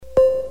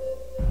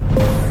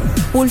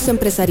Pulso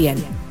Empresarial.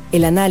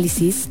 El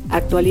análisis,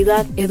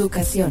 actualidad,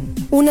 educación.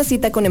 Una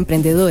cita con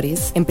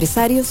emprendedores,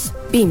 empresarios,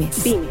 pymes.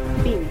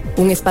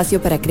 Un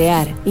espacio para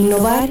crear,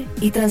 innovar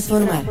y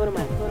transformar.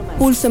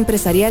 Pulso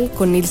Empresarial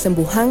con Nielsen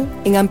Buján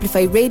en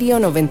Amplify Radio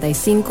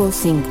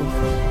 95.5.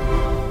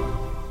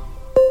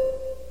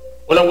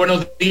 Hola,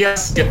 buenos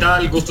días. ¿Qué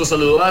tal? Gusto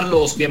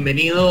saludarlos.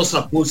 Bienvenidos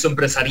a Pulso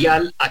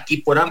Empresarial aquí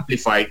por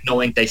Amplify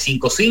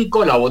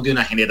 95.5, la voz de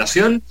una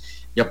generación.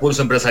 Y a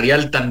Pulso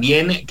Empresarial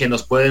también, que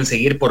nos pueden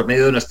seguir por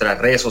medio de nuestras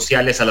redes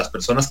sociales. A las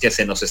personas que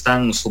se nos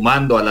están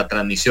sumando a la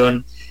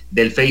transmisión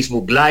del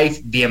Facebook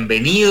Live,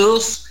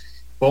 bienvenidos,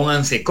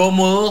 pónganse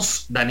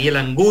cómodos. Daniel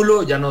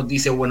Angulo ya nos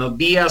dice buenos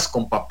días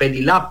con papel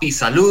y lápiz.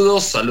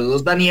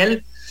 Saludos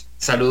Daniel.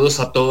 Saludos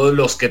a todos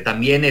los que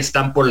también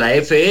están por la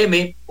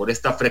FM, por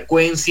esta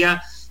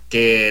frecuencia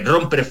que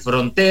rompe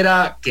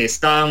frontera, que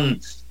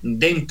están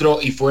dentro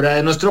y fuera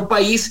de nuestro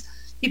país.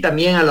 Y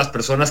también a las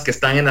personas que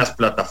están en las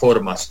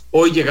plataformas.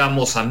 Hoy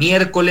llegamos a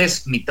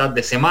miércoles, mitad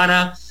de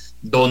semana,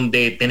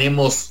 donde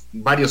tenemos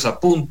varios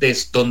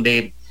apuntes,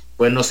 donde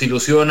pues nos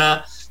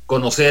ilusiona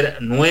conocer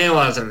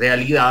nuevas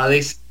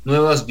realidades,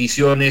 nuevas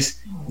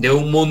visiones de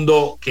un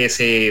mundo que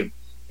se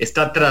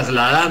está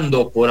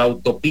trasladando por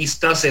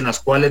autopistas en las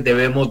cuales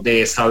debemos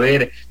de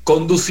saber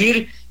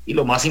conducir y,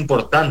 lo más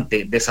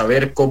importante, de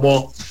saber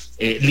cómo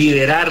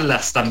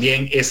liderarlas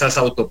también, esas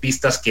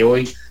autopistas que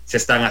hoy se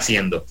están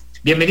haciendo.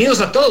 Bienvenidos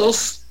a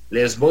todos.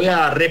 Les voy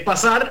a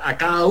repasar a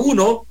cada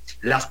uno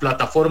las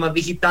plataformas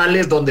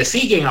digitales donde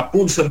siguen a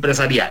Pulso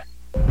Empresarial.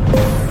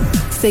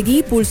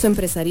 Seguí Pulso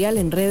Empresarial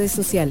en redes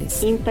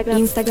sociales.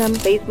 Instagram,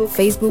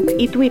 Facebook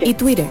y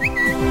Twitter.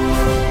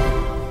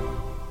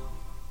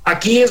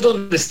 Aquí es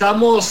donde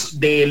estamos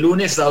de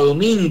lunes a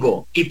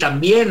domingo, y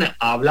también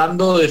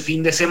hablando de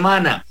fin de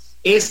semana.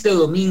 Este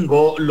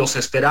domingo los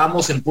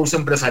esperamos en Pulso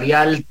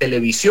Empresarial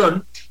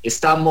Televisión.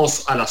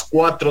 Estamos a las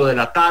 4 de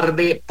la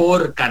tarde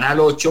por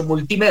Canal 8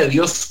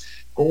 Multimedios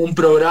con un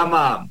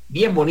programa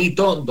bien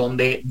bonito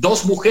donde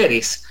dos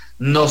mujeres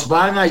nos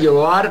van a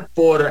llevar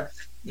por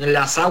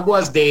las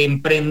aguas de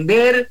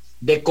emprender,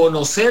 de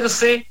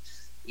conocerse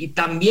y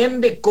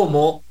también de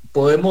cómo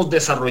podemos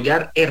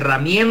desarrollar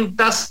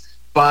herramientas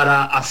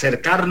para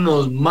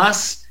acercarnos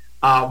más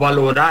a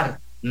valorar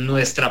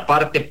nuestra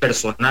parte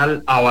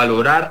personal, a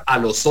valorar a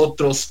los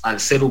otros, al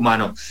ser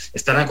humano.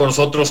 Estarán con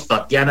nosotros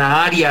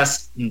Tatiana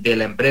Arias de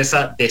la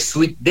empresa The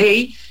Sweet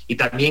Day y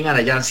también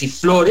Ana Yancy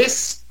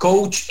Flores,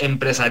 coach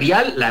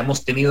empresarial. La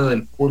hemos tenido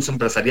en Pulso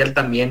Empresarial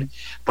también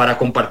para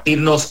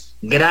compartirnos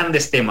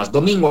grandes temas.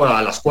 Domingo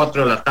a las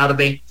 4 de la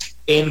tarde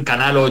en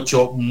Canal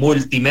 8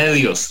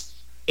 Multimedios.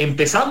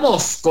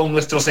 Empezamos con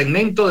nuestro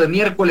segmento de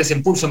miércoles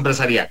en Pulso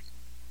Empresarial.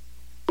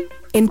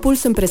 En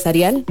Pulso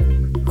Empresarial,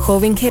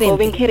 Joven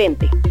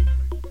Gerente.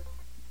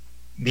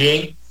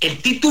 Bien, el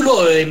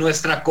título de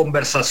nuestra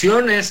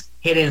conversación es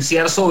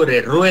Gerenciar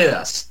sobre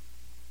ruedas.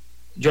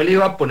 Yo le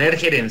iba a poner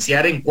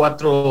gerenciar en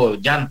 4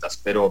 llantas,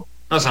 pero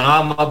no,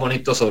 sonaba más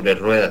bonito sobre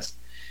ruedas.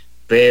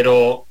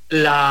 Pero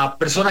la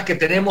persona que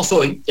tenemos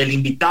hoy, el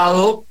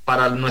invitado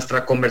para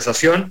nuestra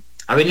conversación,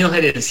 ha venido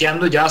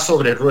gerenciando ya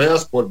sobre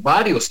ruedas por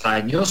varios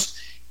años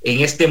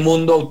en este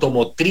mundo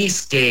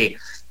automotriz que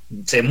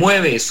se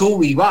mueve,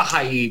 sube y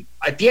baja y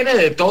tiene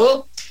de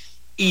todo,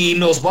 y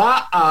nos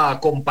va a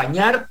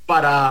acompañar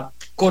para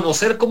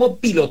conocer cómo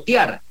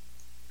pilotear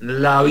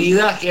la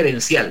vida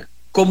gerencial,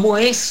 cómo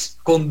es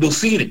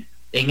conducir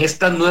en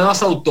estas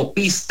nuevas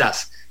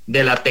autopistas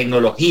de la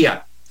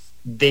tecnología,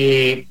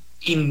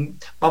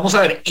 vamos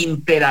a ver,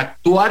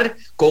 interactuar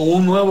con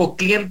un nuevo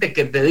cliente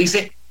que te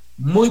dice,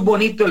 muy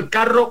bonito el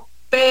carro,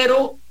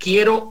 pero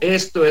quiero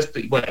esto,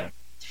 y bueno.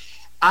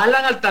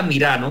 Allan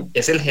Altamirano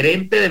es el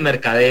gerente de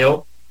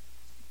mercadeo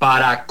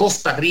para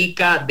Costa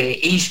Rica de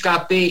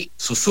Inchcape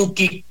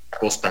Suzuki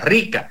Costa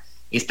Rica.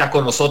 Está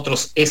con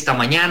nosotros esta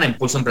mañana en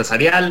Pulso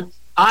Empresarial.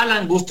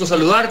 Allan, gusto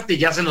saludarte.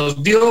 Ya se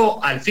nos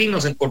dio, al fin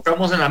nos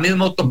encontramos en la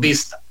misma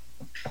autopista.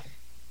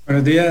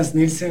 Buenos días,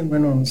 Nielsen.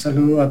 Bueno, un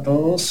saludo a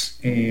todos.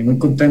 Muy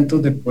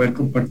contentos de poder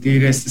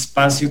compartir este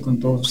espacio con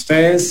todos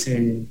ustedes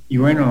y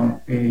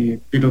bueno,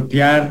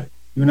 pilotear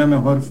de una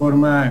mejor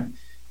forma.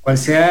 Cual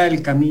sea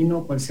el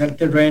camino, cual sea el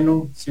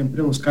terreno,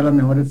 siempre buscar las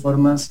mejores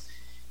formas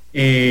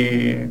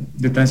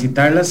de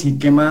transitarlas, y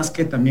qué más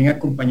que también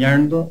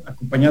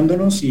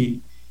acompañándonos y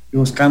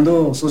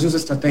buscando socios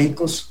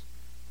estratégicos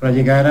para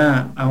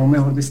llegar a un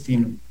mejor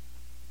destino.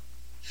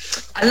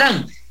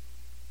 Allan,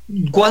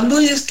 ¿cuándo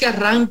es que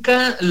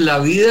arranca la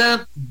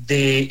vida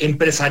de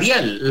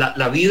empresarial,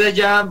 la vida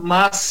ya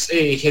más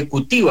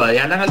ejecutiva de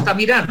Allan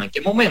Altamirano? ¿En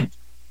qué momento?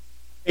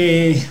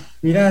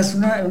 Mira, es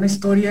una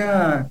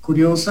historia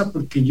curiosa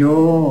porque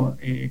yo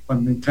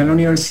cuando entré en la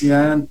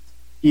universidad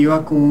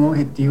iba con un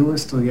objetivo de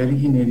estudiar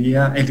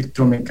ingeniería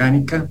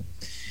electromecánica.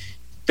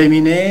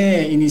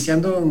 Terminé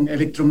iniciando en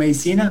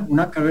electromedicina,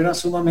 una carrera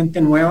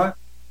sumamente nueva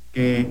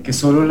que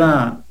solo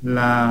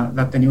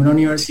la tenía una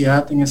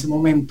universidad en ese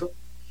momento.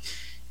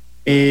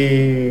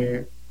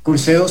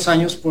 Cursé 2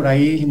 años por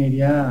ahí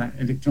ingeniería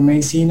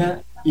electromedicina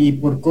y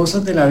por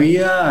cosas de la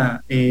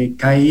vida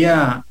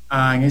caía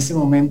en ese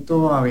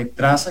momento a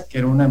Vetraza, que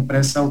era una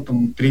empresa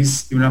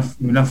automotriz de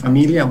una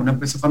familia, una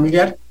empresa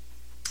familiar,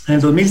 en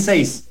el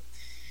 2006.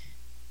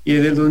 Y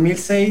desde el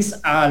 2006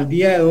 al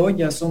día de hoy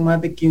ya son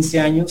más de 15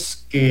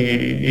 años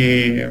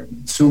que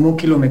sumo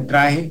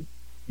kilometraje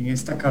en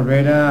esta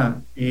carrera,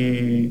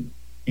 en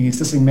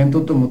este segmento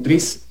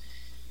automotriz.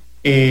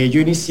 Yo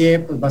inicié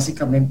pues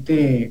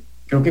básicamente,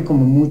 creo que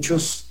como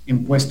muchos,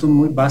 en puestos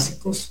muy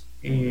básicos,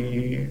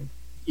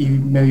 y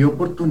me dio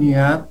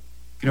oportunidad,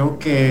 creo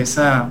que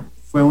esa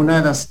fue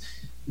una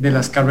de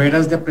las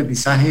carreras de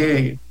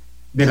aprendizaje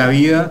de la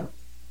vida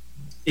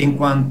en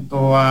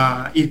cuanto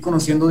a ir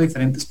conociendo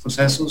diferentes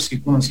procesos,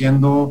 ir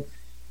conociendo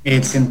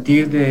el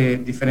sentir de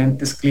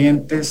diferentes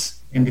clientes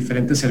en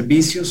diferentes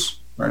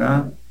servicios,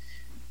 ¿verdad?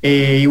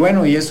 Y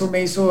bueno, y eso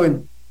me hizo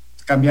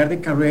cambiar de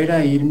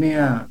carrera e irme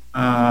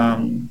a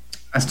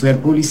estudiar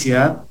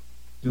publicidad.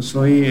 Yo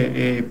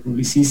soy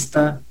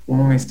publicista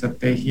con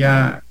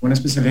estrategia, con una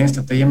especialidad en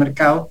estrategia de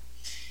mercado.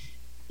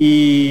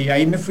 Y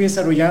ahí me fui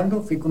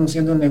desarrollando, fui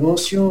conociendo el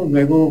negocio,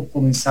 luego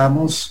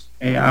comenzamos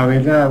a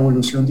ver la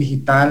evolución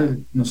digital.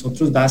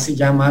 Nosotros de hace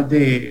ya más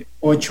de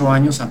 8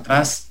 años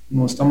atrás,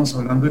 no estamos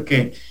hablando de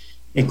que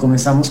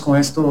comenzamos con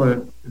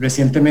esto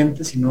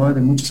recientemente, sino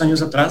de muchos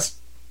años atrás.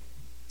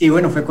 Y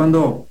bueno, fue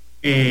cuando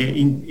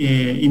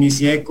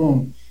inicié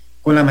con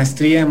la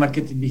maestría de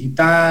marketing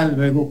digital,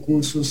 luego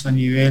cursos a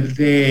nivel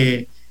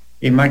de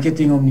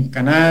marketing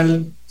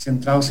omnicanal,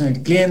 centrados en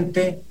el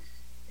cliente,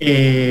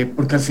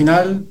 porque al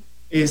final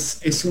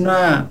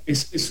la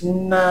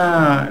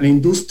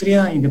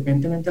industria,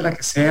 independientemente de la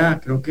que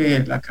sea, creo que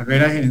la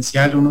carrera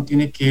gerencial uno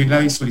tiene que irla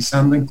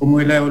visualizando en cómo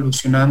irla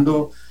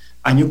evolucionando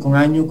año con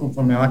año,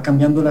 conforme va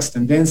cambiando las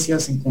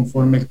tendencias, en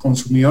conforme el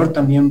consumidor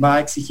también va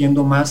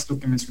exigiendo más, lo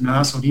que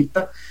mencionabas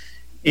ahorita,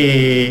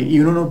 y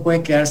uno no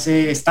puede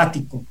quedarse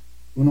estático.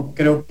 Uno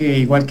creo que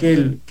igual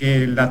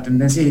que la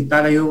tendencia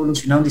digital ha ido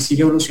evolucionando y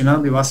sigue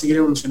evolucionando y va a seguir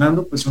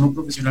evolucionando, pues uno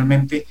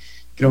profesionalmente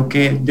creo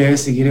que debe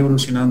seguir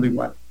evolucionando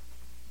igual.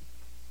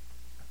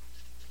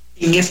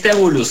 En esta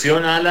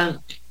evolución, Alan,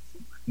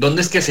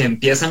 ¿dónde es que se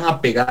empiezan a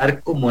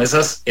pegar como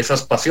esas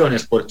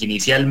pasiones? Porque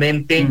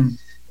inicialmente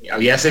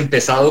habías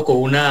empezado con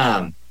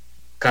una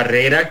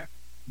carrera,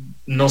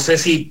 no sé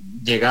si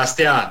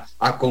llegaste a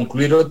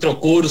concluir otro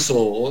curso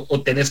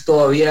o tenés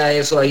todavía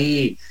eso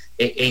ahí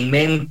en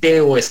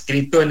mente o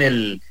escrito en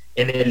el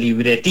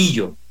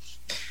libretillo.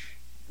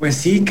 Pues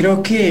sí,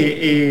 creo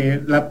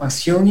que la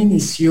pasión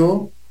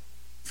inició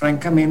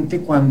francamente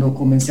cuando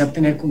comencé a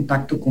tener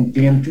contacto con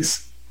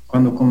clientes,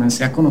 cuando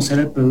comencé a conocer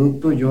el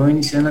producto. Yo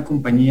inicié en la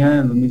compañía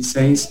en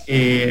 2006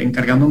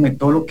 encargándome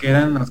todo lo que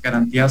eran las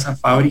garantías a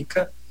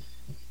fábrica,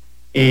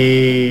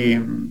 y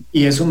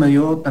eso me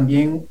dio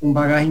también un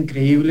bagaje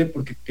increíble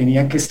porque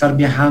tenía que estar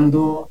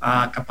viajando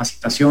a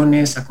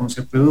capacitaciones, a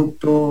conocer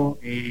producto,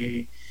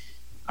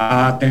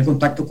 a tener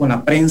contacto con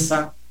la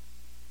prensa,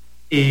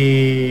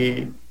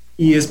 y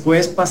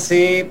después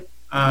pasé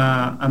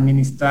a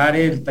administrar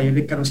el taller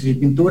de carrocería y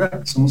pintura,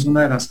 que somos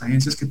una de las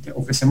agencias que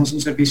ofrecemos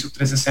un servicio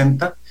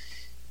 360,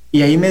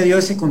 y ahí me dio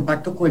ese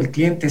contacto con el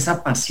cliente,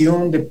 esa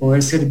pasión de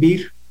poder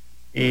servir,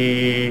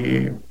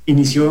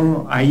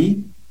 inició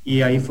ahí,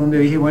 y ahí fue donde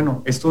dije,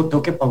 bueno, esto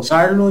tengo que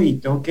pausarlo y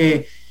tengo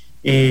que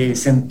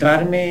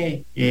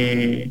centrarme,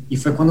 y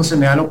fue cuando se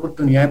me da la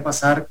oportunidad de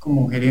pasar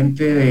como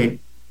gerente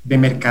de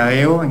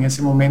mercadeo en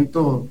ese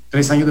momento,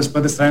 3 años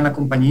después de estar en la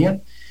compañía,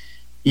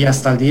 y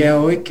hasta el día de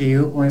hoy que he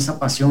ido con esa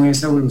pasión,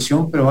 esa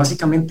evolución, pero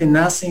básicamente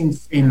nace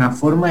en la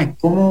forma de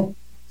cómo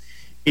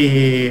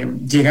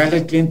llegar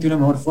al cliente de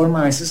una mejor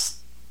forma. A veces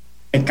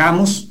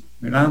pecamos,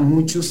 ¿verdad?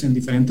 Muchos en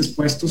diferentes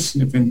puestos,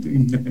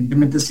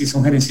 independientemente si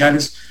son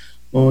gerenciales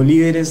o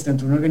líderes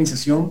dentro de una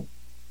organización,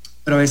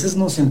 pero a veces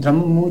nos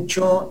centramos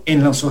mucho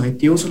en los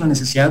objetivos o las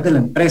necesidades de la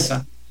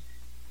empresa,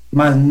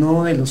 más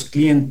no de los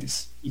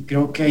clientes. Y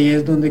creo que ahí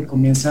es donde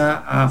comienza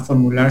a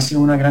formularse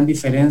una gran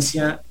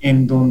diferencia,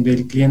 en donde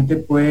el cliente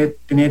puede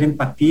tener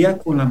empatía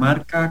con la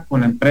marca,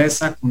 con la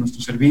empresa, con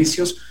nuestros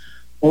servicios,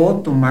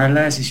 o tomar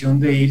la decisión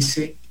de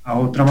irse a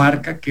otra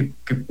marca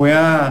que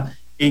pueda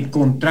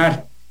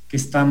encontrar que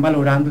están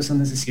valorando esas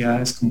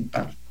necesidades como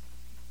tal.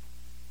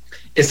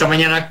 Esta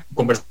mañana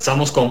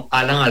conversamos con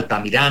Allan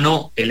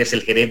Altamirano. Él es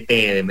el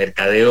gerente de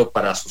mercadeo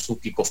para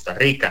Suzuki Costa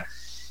Rica,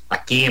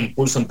 aquí en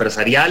Pulso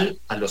Empresarial.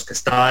 A los que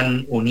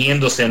estaban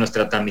uniéndose a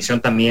nuestra transmisión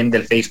también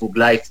del Facebook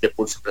Live de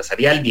Pulso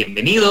Empresarial,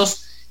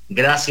 bienvenidos.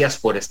 Gracias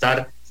por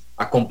estar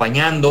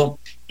acompañando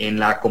en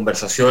la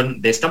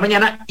conversación de esta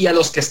mañana. Y a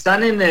los que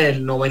están en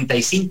el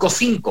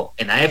 95.5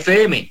 en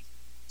AFM,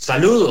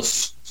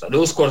 saludos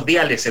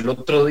cordiales. El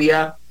otro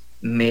día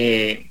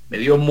me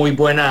dio muy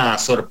buena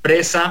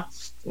sorpresa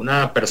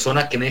una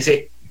persona que me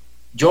dice: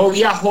 yo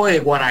viajo de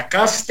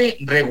Guanacaste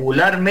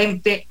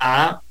regularmente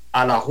a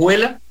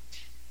Alajuela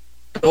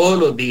todos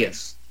los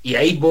días, y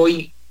ahí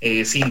voy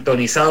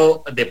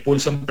sintonizado de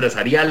Pulso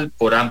Empresarial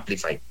por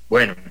Amplify.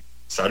 Bueno,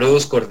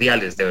 saludos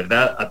cordiales de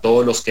verdad a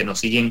todos los que nos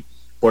siguen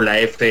por la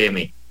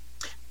FM.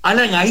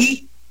 Alan,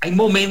 ahí hay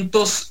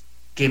momentos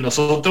que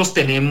nosotros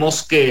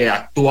tenemos que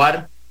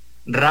actuar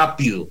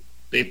rápido,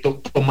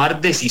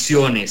 tomar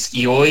decisiones,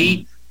 y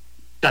hoy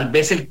tal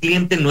vez el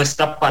cliente no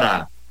está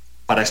para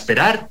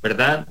esperar,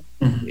 ¿verdad?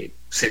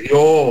 Se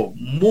dio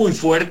muy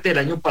fuerte el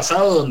año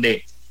pasado,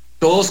 donde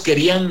todos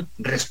querían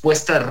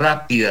respuestas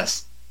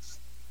rápidas.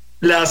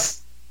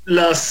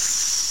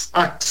 Las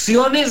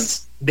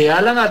acciones de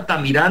Allan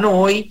Altamirano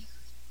hoy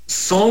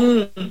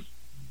son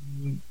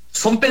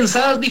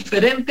pensadas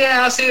diferente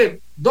a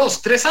hace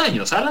 2, 3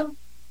 años, Alan.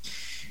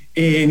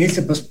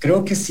 Nilce, pues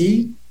creo que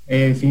sí.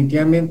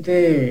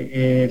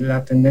 Definitivamente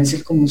la tendencia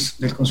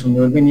del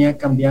consumidor venía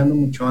cambiando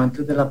mucho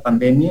antes de la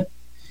pandemia.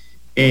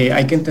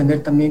 Hay que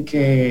entender también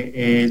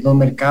que los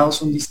mercados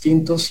son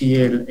distintos y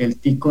el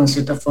TICO en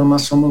cierta forma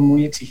somos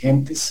muy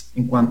exigentes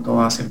en cuanto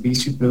a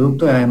servicio y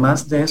producto, y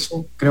además de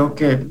eso creo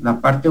que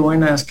la parte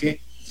buena es que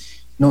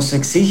nos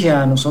exige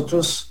a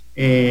nosotros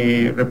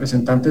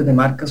representantes de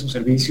marcas o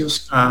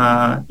servicios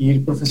a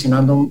ir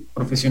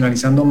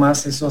profesionalizando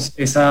más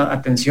esa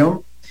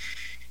atención,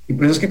 y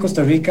por eso es que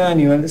Costa Rica a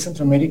nivel de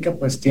Centroamérica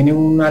pues tiene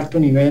un alto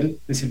nivel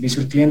de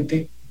servicio al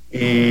cliente,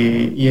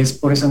 y es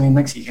por esa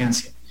misma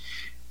exigencia.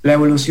 La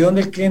evolución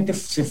del cliente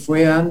se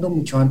fue dando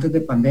mucho antes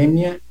de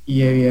pandemia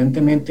y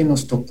evidentemente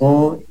nos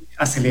tocó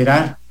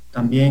acelerar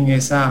también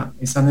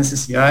esas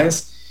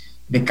necesidades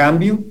de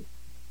cambio,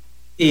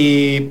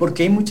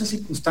 porque hay muchas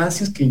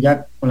circunstancias que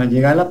ya con la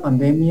llegada de la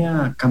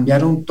pandemia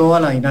cambiaron toda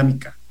la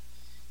dinámica.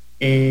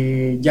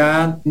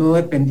 Ya no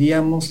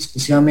dependíamos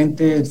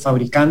exclusivamente del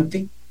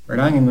fabricante,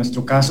 ¿verdad? En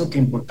nuestro caso, que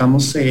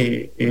importamos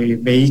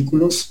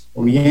vehículos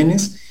o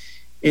bienes,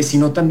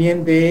 sino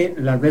también de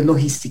la red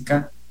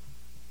logística,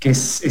 que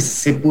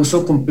se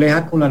puso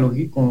compleja con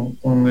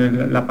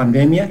la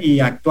pandemia, y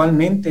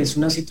actualmente es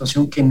una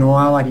situación que no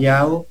ha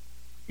variado.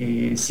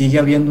 Sigue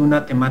habiendo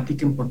una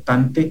temática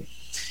importante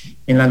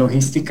en la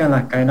logística, en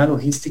la cadena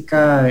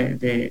logística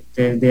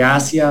de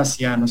Asia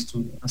hacia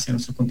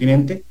nuestro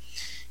continente,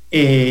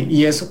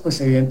 y eso pues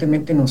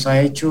evidentemente nos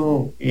ha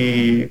hecho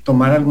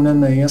tomar algunas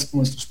medidas con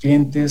nuestros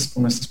clientes,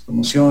 con nuestras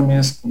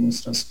promociones, con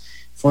nuestras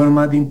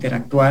formas de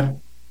interactuar,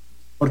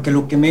 porque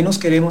lo que menos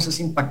queremos es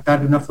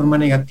impactar de una forma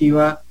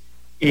negativa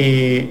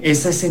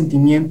ese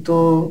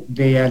sentimiento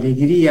de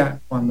alegría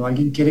cuando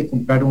alguien quiere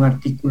comprar un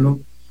artículo,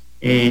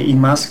 y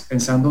más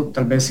pensando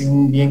tal vez en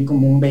un bien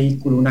como un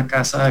vehículo, una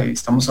casa.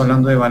 Estamos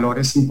hablando de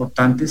valores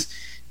importantes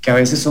que a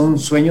veces son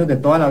sueños de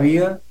toda la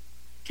vida,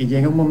 que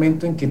llega un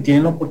momento en que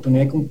tienen la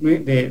oportunidad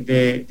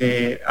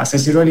de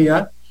hacerse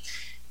realidad,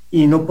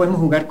 y no podemos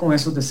jugar con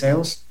esos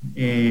deseos.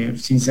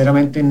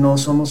 Sinceramente no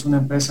somos una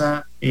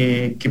empresa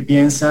que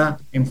piensa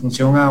en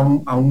función a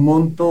un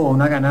monto o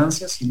una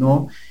ganancia,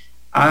 sino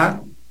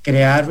a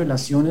crear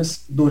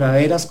relaciones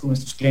duraderas con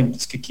nuestros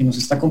clientes, que quien nos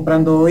está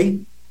comprando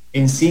hoy,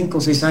 en 5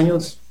 o 6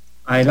 años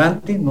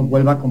adelante, nos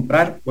vuelva a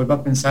comprar, vuelva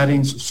a pensar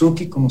en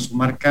Suzuki como su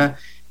marca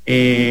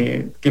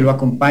que lo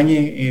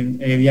acompañe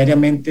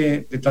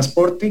diariamente de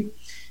transporte.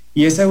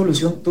 Y esa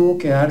evolución tuvo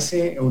que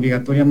darse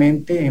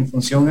obligatoriamente en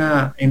función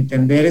a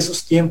entender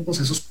esos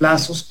tiempos, esos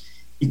plazos,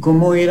 y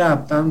cómo ir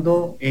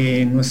adaptando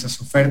nuestras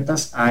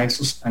ofertas a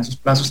esos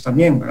plazos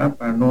también, ¿verdad?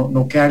 Para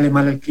no quedarle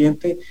mal al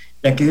cliente,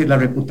 ya que la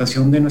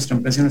reputación de nuestra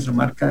empresa y nuestra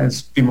marca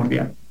es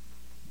primordial.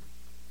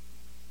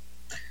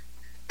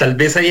 Tal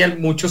vez hay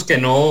muchos que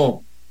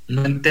no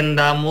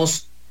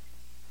entendamos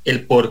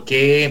el por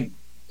qué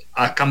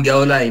ha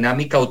cambiado la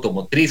dinámica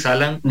automotriz,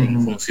 Alan,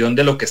 en función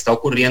de lo que está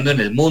ocurriendo en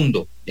el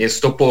mundo.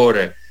 Esto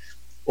por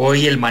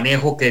hoy el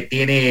manejo que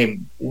tiene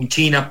un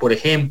China, por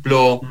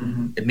ejemplo,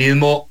 el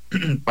mismo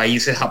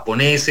países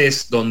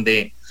japoneses,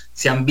 donde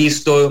se han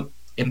visto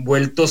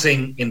envueltos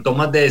en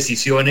tomas de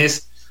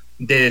decisiones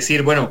de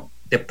decir, bueno,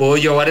 te puedo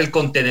llevar el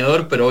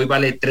contenedor, pero hoy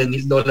vale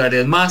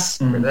 $3,000 más,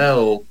 ¿verdad?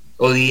 O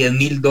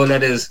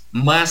 $10,000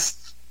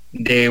 más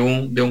de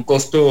un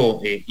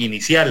costo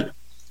inicial.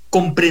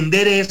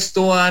 Comprender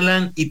esto,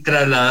 Alan, y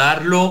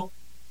trasladarlo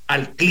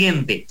al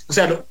cliente. O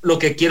sea, lo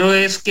que quiero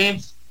es que,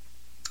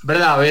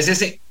 ¿verdad? A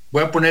veces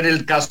voy a poner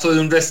el caso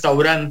de un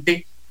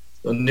restaurante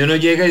donde uno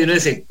llega y uno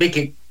dice,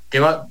 qué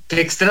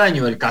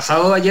extraño, el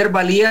casado de ayer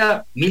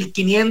valía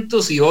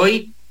 1,500 y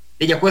hoy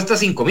ya cuesta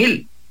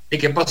 5,000. ¿Y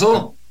qué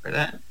pasó?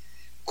 ¿Verdad?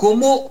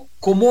 ¿Cómo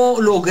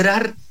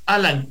lograr,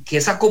 Alan, que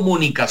esa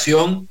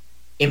comunicación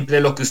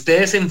entre lo que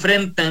ustedes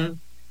enfrentan,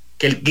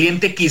 que el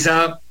cliente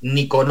quizá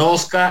ni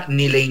conozca,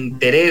 ni le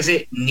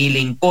interese, ni le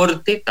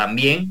importe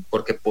también,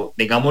 porque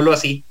digámoslo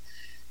así,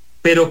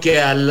 pero que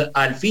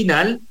al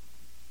final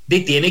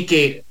tiene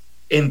que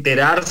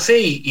enterarse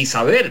y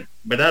saber,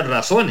 ¿verdad?,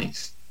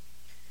 razones?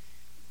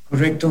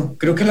 Correcto.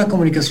 Creo que la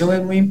comunicación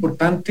es muy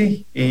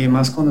importante,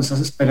 más cuando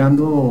estás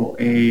esperando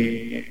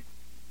que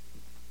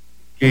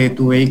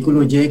tu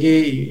vehículo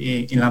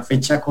llegue en la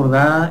fecha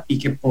acordada, y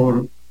que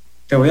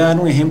te voy a dar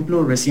un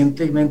ejemplo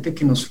recientemente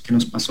que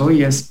nos pasó,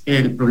 y es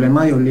el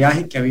problema de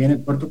oleaje que había en el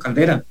puerto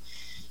Caldera,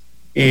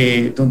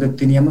 donde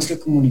teníamos que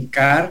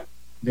comunicar.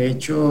 De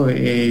hecho,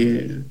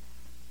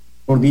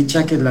 por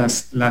dicha que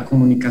la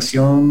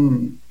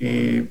comunicación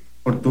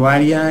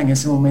portuaria en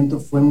ese momento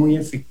fue muy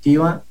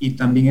efectiva y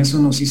también eso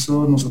nos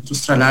hizo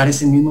nosotros trasladar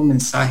ese mismo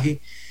mensaje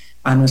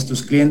a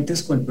nuestros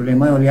clientes con el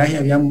problema de oleaje.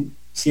 Había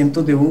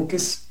cientos de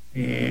buques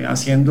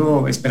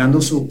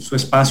esperando su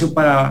espacio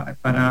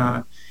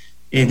para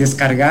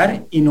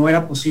descargar y no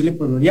era posible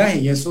por oleaje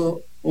y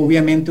eso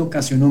obviamente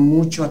ocasionó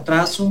mucho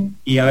atraso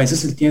y a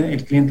veces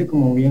el cliente,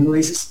 como bien lo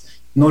dices,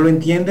 no lo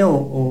entiende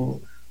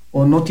o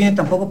no tiene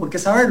tampoco por qué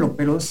saberlo,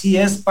 pero sí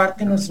es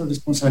parte de nuestra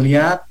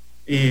responsabilidad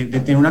de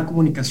tener una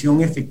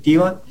comunicación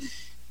efectiva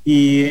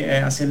y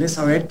hacerles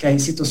saber que hay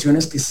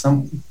situaciones que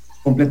están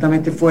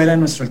completamente fuera de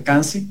nuestro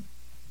alcance.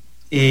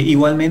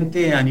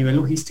 Igualmente a nivel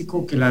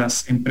logístico, que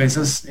las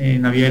empresas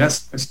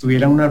navieras pues,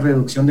 tuvieran una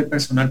reducción de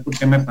personal por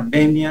tema de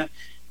pandemia,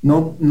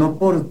 no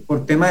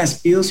por tema de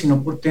despidos,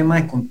 sino por tema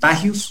de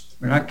contagios,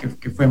 ¿verdad?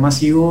 Que fue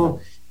masivo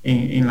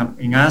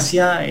en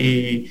Asia,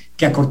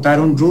 que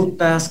acortaron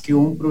rutas, que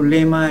hubo un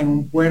problema en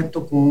un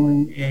puerto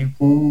con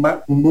un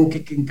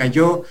buque que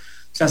cayó.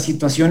 O sea,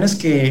 situaciones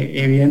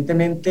que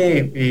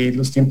evidentemente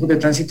los tiempos de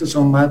tránsito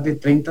son más de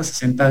 30,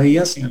 60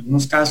 días en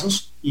algunos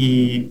casos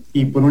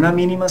y por una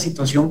mínima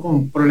situación con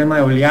un problema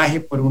de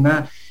oleaje,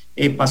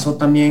 pasó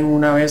también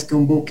una vez que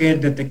un buque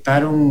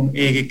detectaron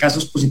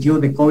casos positivos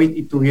de COVID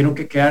y tuvieron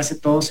que quedarse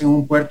todos en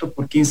un puerto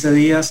por 15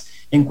 días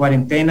en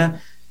cuarentena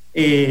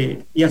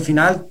y al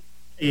final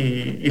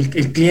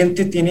el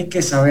cliente tiene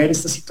que saber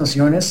estas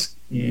situaciones.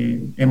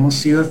 Hemos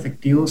sido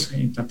efectivos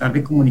en tratar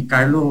de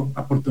comunicarlo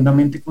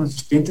oportunamente con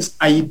nuestros clientes.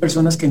 Hay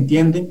personas que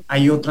entienden,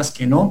 hay otras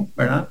que no,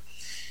 ¿verdad?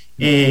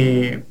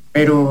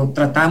 Pero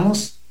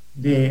tratamos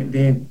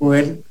de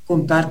poder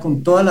contar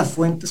con todas las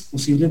fuentes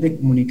posibles de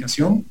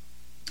comunicación,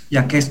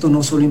 ya que esto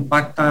no solo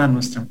impacta a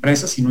nuestra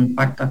empresa, sino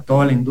impacta a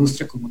toda la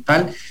industria como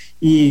tal,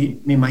 y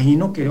me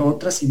imagino que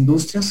otras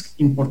industrias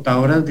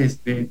importadoras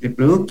de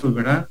productos,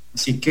 ¿verdad?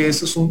 Así que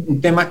eso es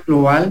un tema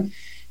global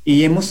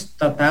y hemos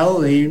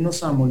tratado de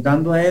irnos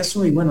amoldando a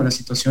eso y bueno, las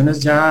situaciones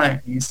ya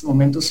en este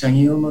momento se han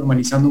ido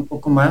normalizando un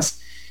poco más,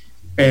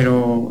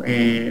 pero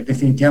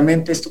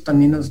definitivamente esto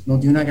también nos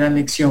dio una gran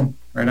lección,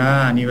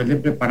 ¿verdad? A nivel de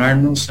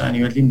prepararnos, a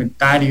nivel de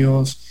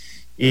inventarios,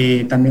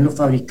 también los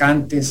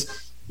fabricantes,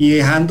 y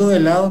dejando de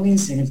lado,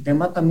 Nilsen, el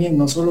tema también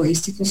no solo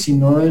logístico,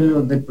 sino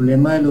del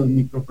problema de los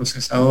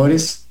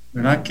microprocesadores,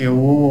 ¿verdad? Que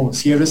hubo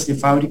cierres de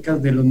fábricas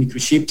de los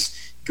microchips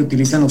que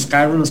utilizan los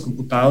carros, las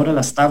computadoras,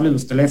 las tablets,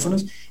 los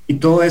teléfonos, y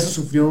todo eso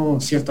sufrió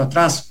cierto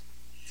atraso.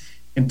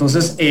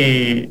 Entonces,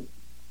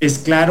 es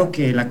claro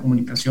que la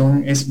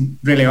comunicación es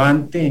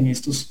relevante en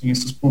estos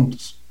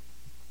puntos.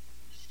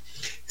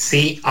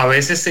 Sí, a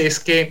veces es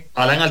que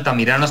Allan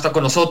Altamirano está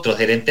con nosotros,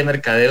 gerente de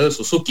mercadeo de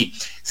Suzuki.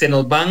 Se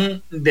nos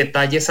van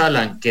detalles,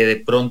 Allan, que de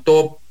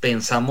pronto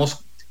pensamos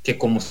que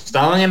como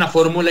estaban en la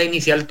fórmula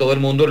inicial todo el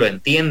mundo lo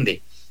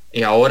entiende.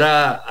 Y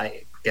ahora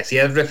que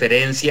hacías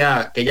referencia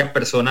a aquella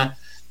persona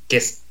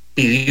que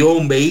pidió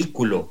un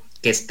vehículo,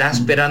 que está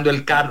esperando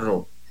el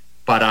carro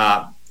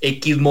para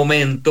X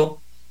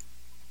momento.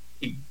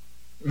 Y,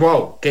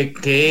 wow,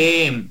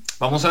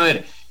 vamos a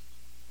ver,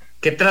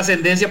 ¿qué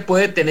trascendencia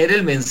puede tener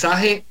el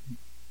mensaje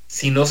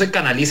si no se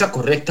canaliza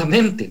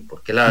correctamente?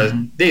 Porque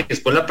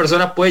después la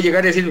persona puede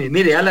llegar y decir,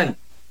 mire, Allan,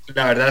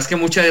 la verdad es que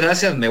muchas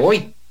gracias, me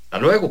voy, hasta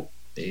luego,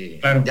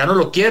 claro. Ya no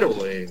lo quiero,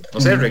 no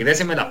sé,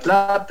 regréseme la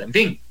plata, en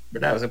fin,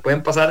 ¿verdad? Se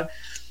pueden pasar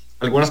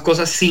algunas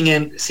cosas sin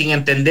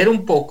entender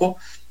un poco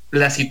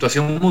la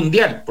situación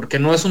mundial, porque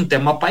no es un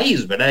tema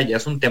país, ¿verdad? Ya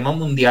es un tema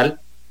mundial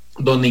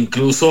donde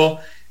incluso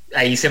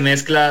ahí se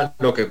mezcla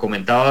lo que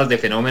comentabas de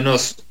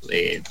fenómenos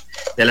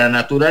de la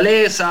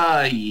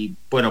naturaleza y,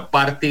 bueno,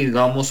 parte,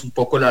 digamos, un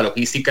poco la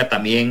logística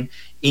también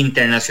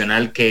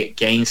internacional que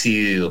ha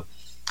incidido.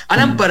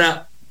 Allan,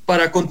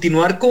 para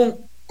continuar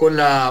con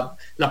la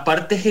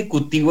parte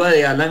ejecutiva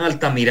de Allan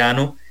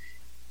Altamirano,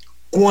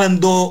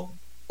 cuando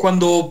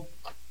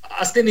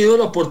has tenido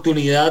la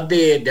oportunidad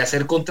de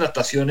hacer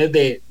contrataciones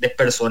de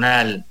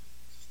personal,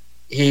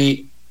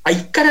 hay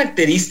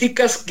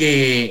características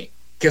que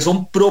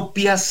son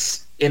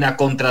propias en la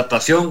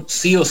contratación,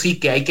 sí o sí,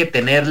 que hay que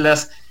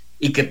tenerlas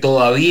y que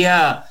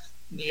todavía,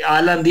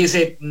 Allan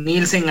dice,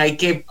 Nilsen, hay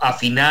que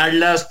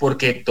afinarlas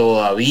porque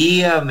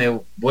todavía me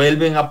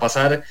vuelven a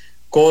pasar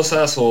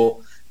cosas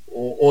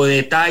o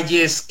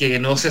detalles que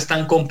no se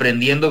están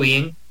comprendiendo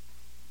bien?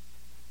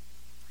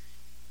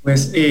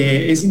 Pues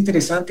es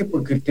interesante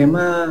porque el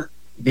tema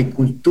de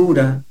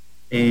cultura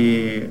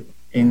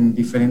en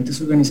diferentes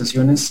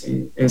organizaciones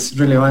es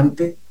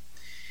relevante.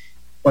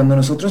 Cuando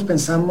nosotros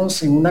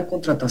pensamos en una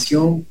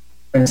contratación,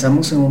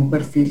 pensamos en un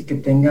perfil que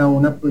tenga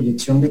una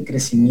proyección de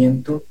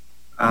crecimiento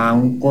a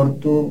un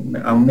corto,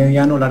 a un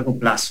mediano o largo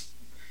plazo.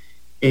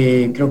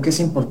 Creo que es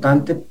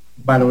importante,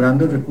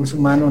 valorando el recurso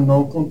humano,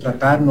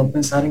 no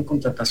pensar en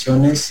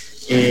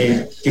contrataciones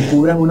que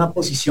cubran una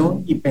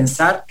posición y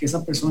pensar que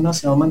esa persona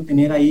se va a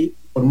mantener ahí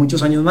por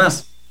muchos años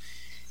más.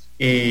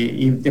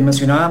 Y te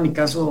mencionaba mi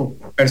caso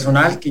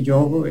personal, que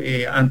yo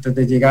antes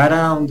de llegar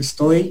a donde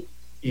estoy,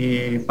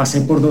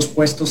 pasé por 2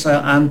 puestos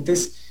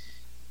antes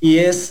y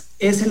es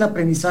el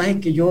aprendizaje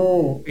que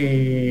yo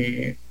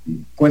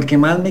con el que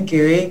más me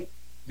quedé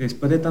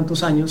después de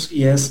tantos años,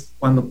 y es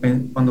cuando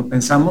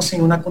pensamos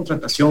en una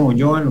contratación, o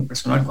yo en lo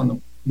personal, cuando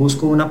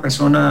busco una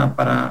persona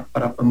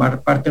para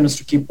formar parte de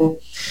nuestro equipo,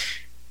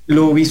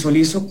 lo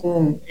visualizo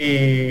con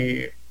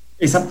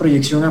esa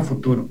proyección a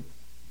futuro.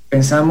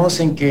 Pensamos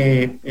en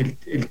que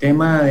el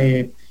tema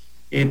de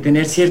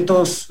tener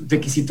ciertos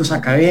requisitos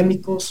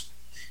académicos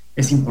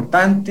es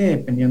importante,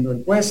 dependiendo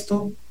del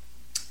puesto,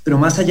 pero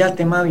más allá del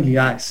tema de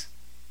habilidades.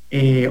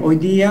 Hoy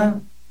día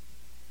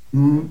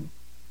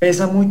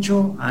pesa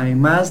mucho,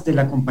 además del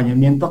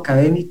acompañamiento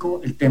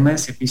académico, el tema de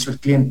servicio al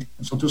cliente.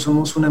 Nosotros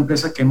somos una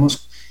empresa que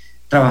hemos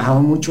trabajado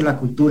mucho la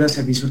cultura de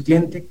servicio al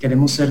cliente,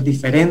 queremos ser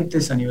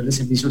diferentes a nivel de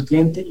servicio al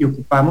cliente y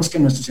ocupamos que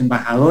nuestros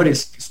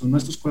embajadores, que son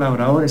nuestros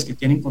colaboradores que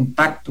tienen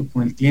contacto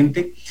con el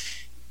cliente,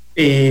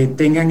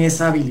 tengan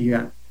esa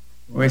habilidad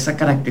o esa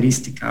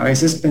característica. A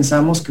veces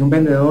pensamos que un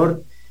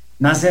vendedor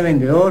nace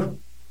vendedor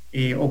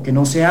o que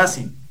no se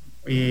hace,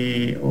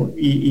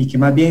 y que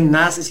más bien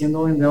nace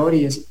siendo vendedor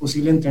y es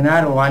posible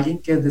entrenar, o alguien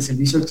que es de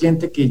servicio al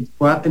cliente que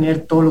pueda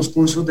tener todos los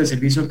cursos de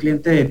servicio al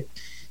cliente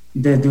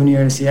desde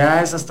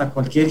universidades hasta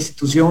cualquier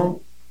institución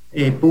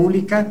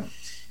pública,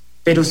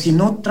 pero si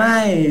no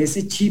trae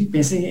ese chip,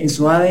 en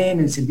su ADN,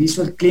 el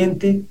servicio al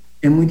cliente,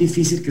 es muy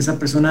difícil que esa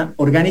persona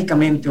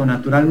orgánicamente o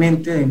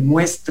naturalmente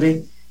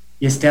demuestre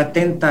y esté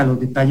atenta a los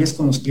detalles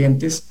con los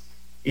clientes,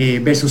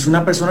 versus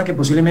una persona que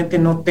posiblemente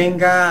no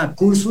tenga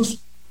cursos,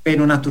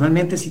 pero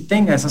naturalmente sí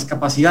tenga esas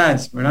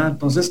capacidades, ¿verdad?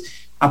 Entonces,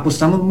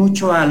 apostamos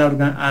mucho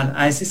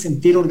a ese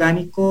sentir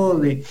orgánico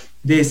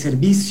de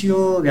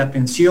servicio, de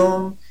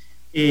atención,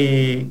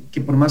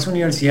 que por más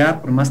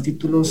universidad, por más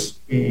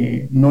títulos,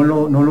 no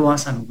lo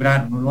vas a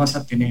lograr, no lo vas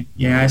a tener.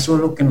 Y a eso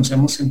es lo que nos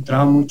hemos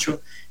centrado mucho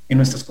en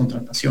nuestras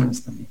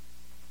contrataciones también.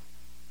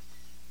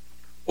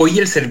 Hoy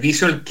el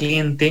servicio al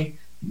cliente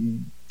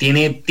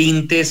tiene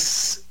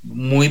tintes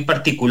muy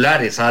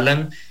particulares,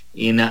 Alan.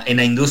 En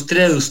la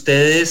industria de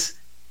ustedes,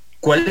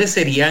 ¿cuáles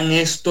serían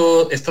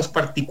estas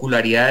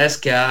particularidades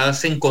que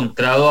has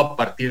encontrado a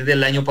partir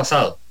del año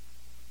pasado?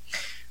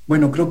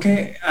 Bueno, creo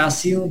que ha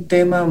sido un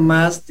tema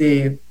más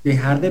de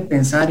dejar de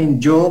pensar en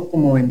yo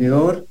como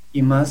vendedor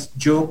y más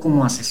yo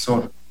como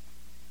asesor,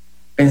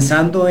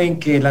 pensando en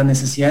que las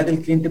necesidades del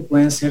cliente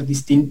pueden ser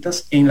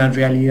distintas, en las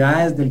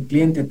realidades del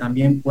cliente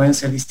también pueden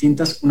ser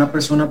distintas. Una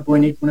persona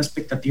puede ir con una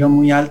expectativa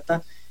muy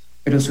alta,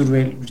 pero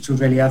su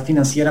realidad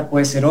financiera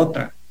puede ser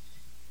otra.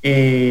 Y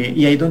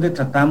ahí es donde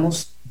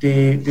tratamos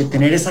de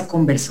tener esa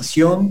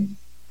conversación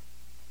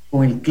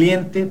con el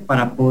cliente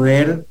para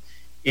poder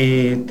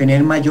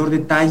tener mayor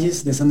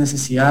detalles de esas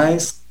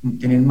necesidades,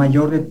 tener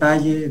mayor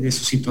detalle de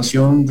su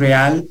situación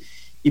real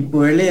y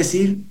poderle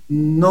decir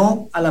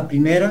no a la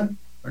primera,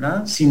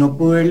 ¿verdad? Sino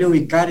poderle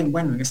ubicar en,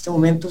 bueno, en este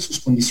momento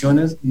sus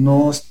condiciones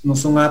no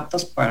son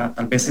aptas para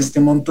tal vez este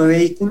monto de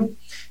vehículo,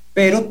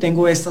 pero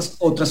tengo estas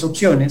otras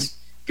opciones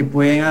que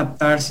pueden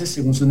adaptarse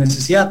según su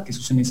necesidad, que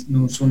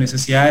su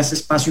necesidad es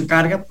espacio y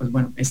carga, pues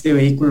bueno, este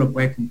vehículo lo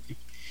puede cumplir.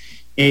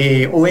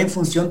 O en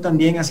función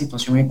también a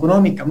situación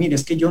económica. Mire,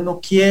 es que yo no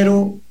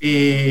quiero,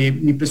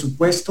 mi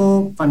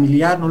presupuesto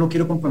familiar no lo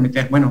quiero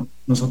comprometer. Bueno,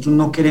 nosotros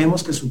no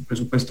queremos que su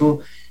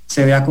presupuesto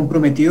se vea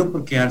comprometido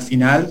porque al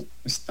final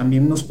pues,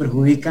 también nos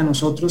perjudica a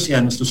nosotros y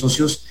a nuestros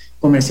socios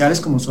comerciales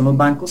como son los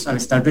bancos al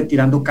estar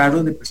retirando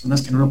carros de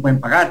personas que no lo pueden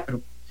pagar. Pero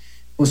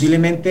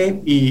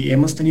posiblemente, y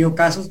hemos tenido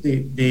casos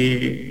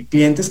de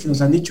clientes que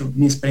nos han dicho,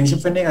 mi experiencia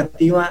fue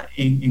negativa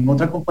en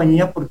otra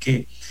compañía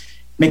porque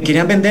me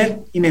querían vender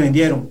y me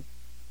vendieron.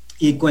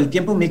 Y con el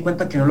tiempo me di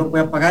cuenta que no lo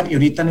podía pagar y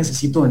ahorita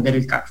necesito vender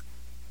el carro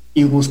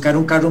y buscar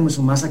un carro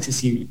mucho más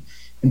accesible.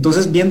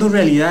 Entonces, viendo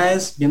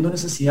realidades, viendo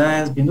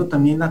necesidades, viendo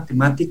también la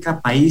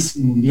temática país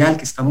mundial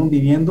que estamos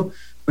viviendo,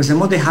 pues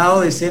hemos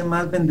dejado de ser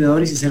más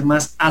vendedores y ser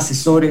más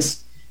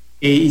asesores.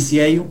 Y si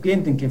hay un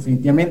cliente en que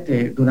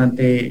definitivamente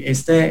durante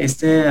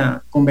este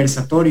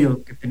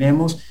conversatorio que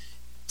tenemos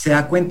se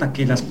da cuenta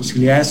que las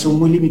posibilidades son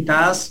muy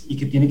limitadas y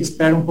que tiene que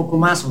esperar un poco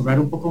más, ahorrar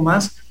un poco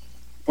más,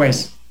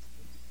 pues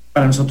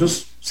para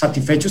nosotros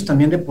satisfechos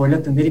también de poderle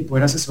atender y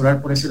poder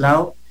asesorar por ese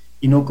lado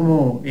y no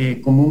como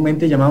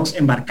comúnmente llamamos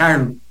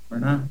embarcarlo,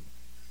 ¿verdad?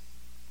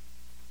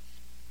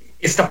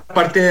 Esta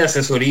parte de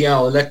asesoría,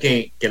 ahora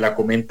que la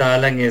comenta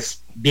Alan,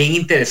 es bien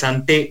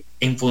interesante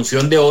en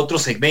función de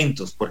otros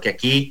segmentos, porque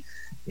aquí,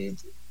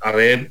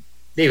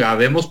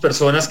 habemos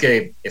personas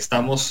que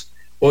estamos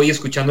hoy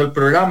escuchando el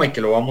programa y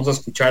que lo vamos a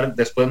escuchar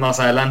después más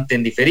adelante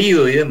en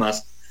diferido y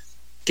demás,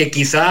 que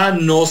quizá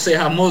no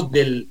seamos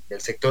del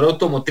sector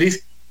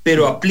automotriz,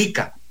 pero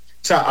aplica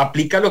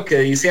lo que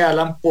dice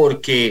Alan,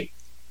 porque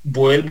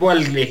vuelvo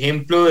al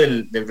ejemplo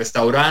del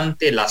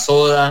restaurante, la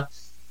soda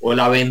o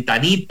la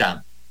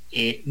ventanita.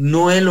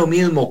 No es lo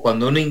mismo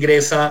cuando uno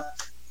ingresa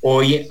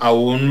hoy a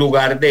un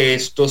lugar de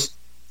estos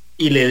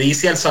y le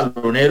dice al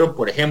salonero,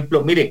 por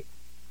ejemplo, mire,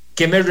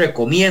 ¿qué me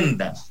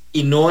recomienda?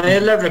 Y no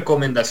es la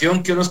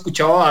recomendación que uno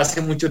escuchaba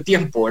hace mucho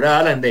tiempo, ¿verdad,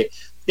 Alan? De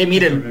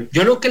miren,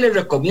 yo lo que le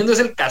recomiendo es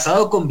el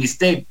casado con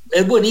bistec,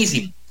 es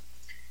buenísimo.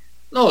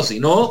 No, si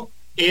no,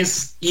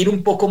 es ir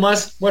un poco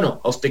más,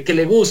 bueno, ¿a usted qué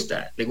le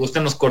gusta? ¿Le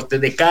gustan los cortes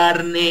de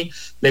carne?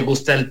 ¿Le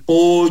gusta el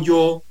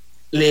pollo?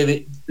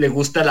 ¿Le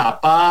gusta la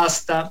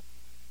pasta?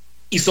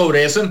 Y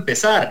sobre eso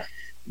empezar.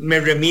 Me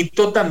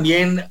remito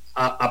también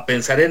a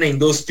pensar en la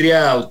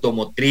industria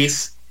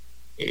automotriz,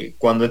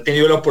 cuando he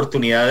tenido la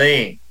oportunidad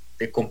de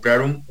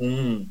comprar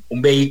un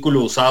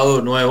vehículo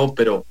usado nuevo,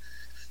 pero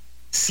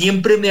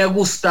siempre me ha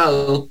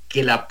gustado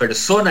que la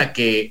persona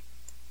que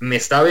me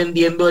está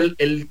vendiendo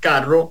el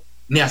carro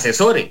me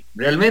asesore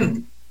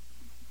realmente.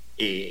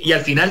 Y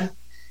al final,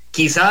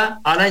 quizá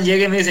Alan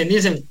llegue y me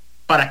dicen,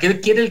 ¿para qué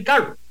quiere el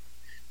carro?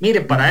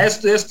 Mire, para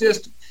esto, esto y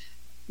esto.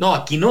 No,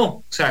 aquí no.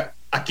 O sea,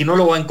 aquí no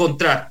lo va a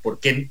encontrar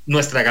porque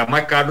nuestra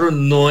gama de carros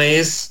no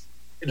es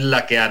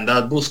la que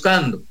andas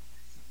buscando.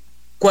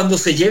 Cuando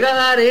se llega a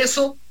dar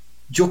eso,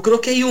 yo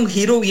creo que hay un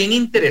giro bien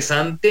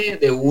interesante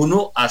de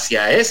uno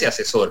hacia ese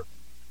asesor.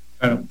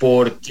 Claro.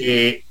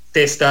 Porque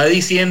te está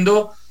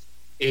diciendo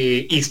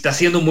y está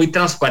siendo muy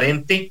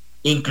transparente.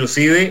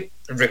 Inclusive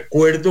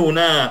recuerdo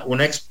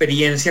una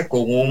experiencia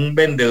con un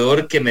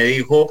vendedor que me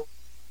dijo,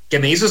 que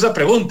me hizo esa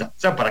pregunta, o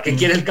sea, ¿para qué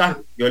quiere el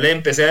carro? Yo le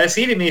empecé a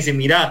decir y me dice,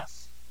 mira,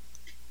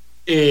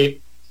 o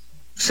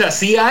sea,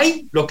 sí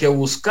hay lo que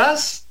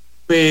buscas,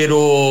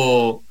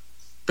 pero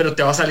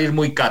te va a salir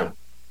muy caro.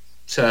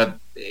 O sea,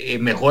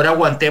 mejor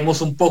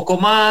aguantemos un poco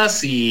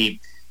más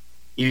y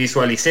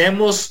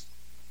visualicemos,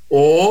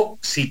 o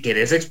si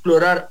querés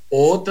explorar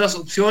otras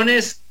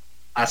opciones,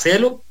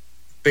 hacelo,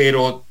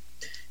 pero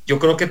yo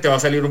creo que te va a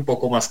salir un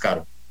poco más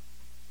caro.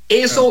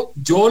 Eso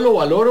yo lo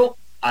valoro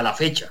a la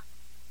fecha.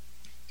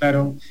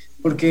 Claro,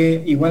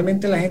 porque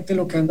igualmente la gente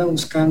lo que anda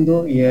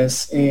buscando y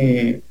es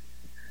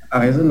a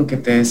veces lo que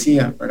te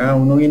decía, ¿verdad?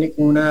 Uno viene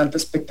con una alta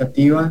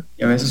expectativa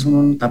y a veces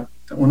uno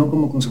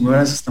como consumidor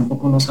a veces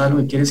tampoco no sabe lo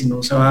que quiere,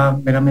 sino se va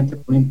meramente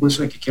por un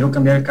impulso de que quiero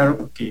cambiar el carro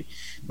porque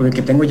el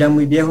que tengo ya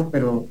muy viejo,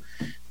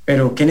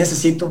 pero ¿qué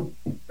necesito?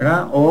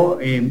 ¿Verdad? O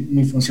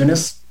mis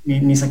funciones,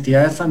 mis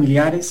actividades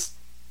familiares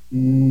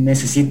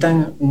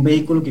necesitan un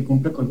vehículo que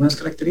cumpla con algunas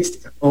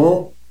características,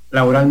 o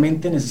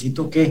laboralmente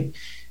necesito que...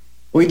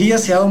 Hoy día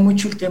se ha dado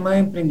mucho el tema de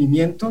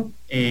emprendimiento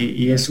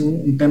y es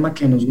un tema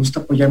que nos gusta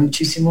apoyar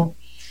muchísimo,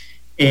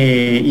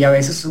 y a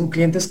veces son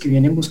clientes que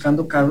vienen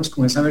buscando carros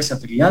con esa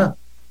versatilidad.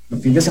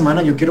 Los fines de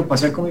semana yo quiero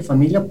pasear con mi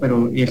familia,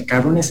 pero el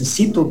carro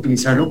necesito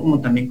utilizarlo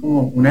también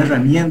como una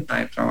herramienta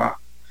de trabajo.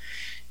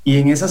 Y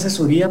en esa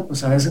asesoría,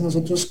 pues a veces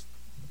nosotros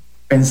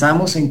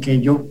pensamos en que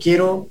yo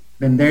quiero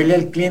venderle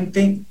al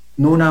cliente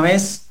no una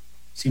vez,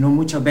 sino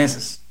muchas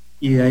veces.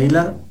 Y de ahí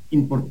la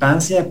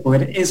importancia de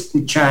poder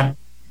escuchar,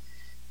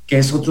 que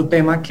es otro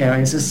tema que a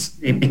veces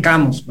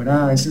pecamos,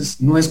 ¿verdad? A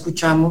veces no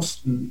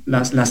escuchamos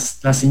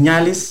las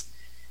señales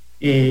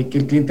que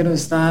el cliente nos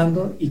está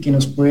dando y que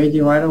nos puede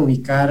llevar a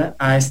ubicar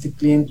a este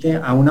cliente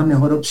a una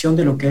mejor opción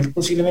de lo que él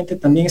posiblemente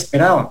también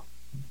esperaba.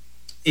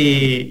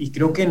 Y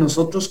creo que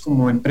nosotros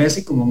como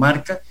empresa y como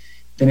marca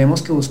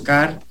tenemos que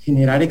buscar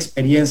generar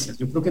experiencias.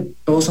 Yo creo que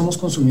todos somos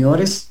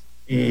consumidores,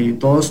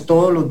 todos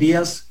los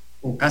días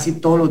o casi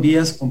todos los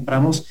días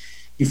compramos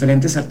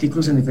diferentes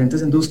artículos en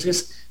diferentes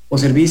industrias o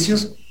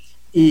servicios,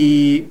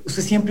 y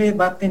usted siempre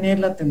va a tener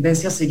la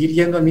tendencia a seguir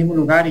yendo al mismo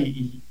lugar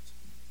y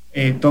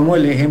tomo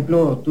el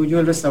ejemplo tuyo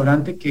del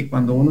restaurante, que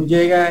cuando uno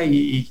llega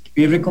y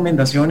pide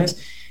recomendaciones,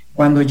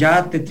 cuando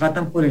ya te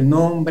tratan por el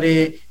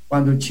nombre,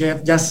 cuando el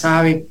chef ya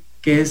sabe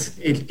qué es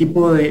el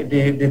tipo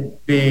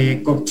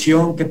de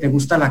cocción, que te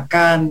gusta la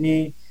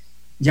carne,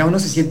 ya uno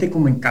se siente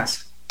como en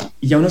casa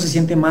y ya uno se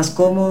siente más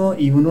cómodo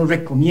y uno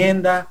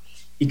recomienda,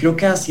 y creo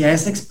que hacia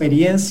esa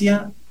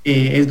experiencia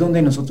es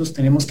donde nosotros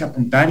tenemos que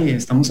apuntar y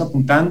estamos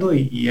apuntando,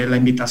 y es la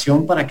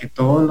invitación para que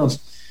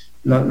todos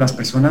las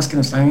personas que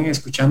nos están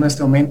escuchando en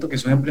este momento, que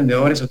son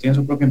emprendedores o tienen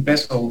su propia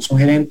empresa o son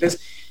gerentes,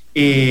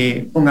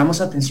 pongamos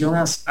atención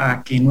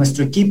a que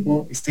nuestro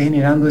equipo esté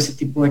generando ese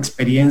tipo de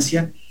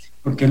experiencia,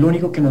 porque es lo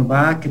único que nos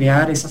va a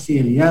crear esa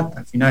fidelidad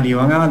al final, y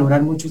van a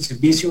valorar mucho el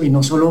servicio, y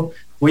no solo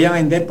voy a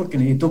vender porque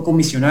necesito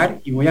comisionar,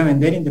 y voy a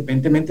vender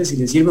independientemente si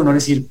les sirve o no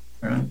les sirve,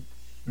 ¿verdad?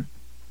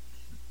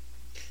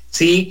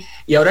 Sí,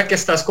 y ahora que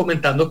estás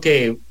comentando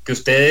que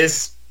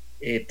ustedes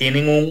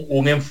tienen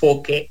un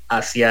enfoque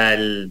hacia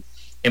el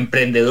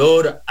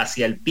emprendedor,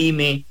 hacia el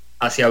pyme,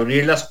 hacia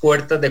abrir las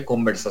puertas de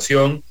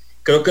conversación,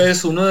 creo que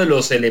es uno de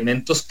los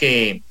elementos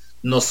que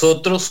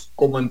nosotros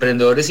como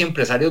emprendedores y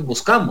empresarios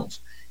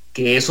buscamos,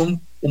 que es un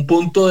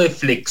punto de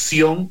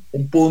flexión,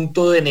 un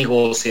punto de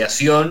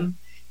negociación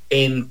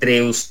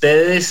entre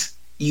ustedes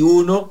y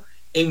uno,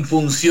 en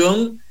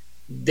función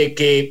de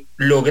que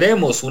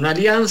logremos una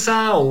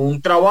alianza o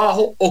un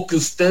trabajo, o que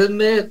usted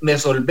me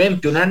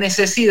solvente una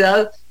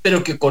necesidad,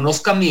 pero que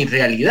conozca mi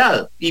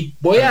realidad. Y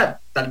voy a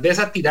tal vez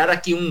a tirar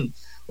aquí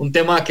un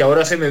tema que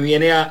ahora se me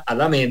viene a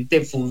la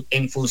mente,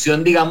 en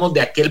función, digamos, de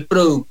aquel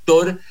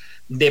productor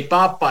de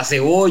papa,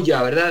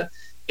 cebolla, ¿verdad?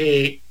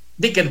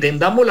 De que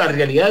entendamos la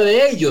realidad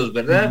de ellos,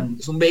 ¿verdad?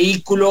 Es un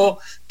vehículo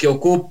que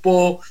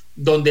ocupo,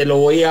 donde lo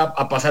voy a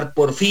pasar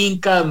por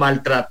fincas,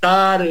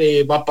 maltratar,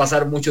 va a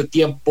pasar mucho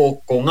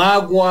tiempo con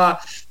agua,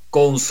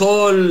 con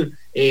sol,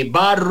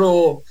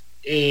 barro,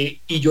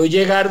 y yo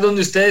llegar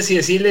donde ustedes y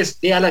decirles,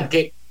 Alan,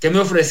 ¿qué me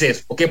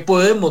ofreces? ¿O qué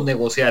podemos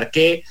negociar?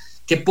 ¿Qué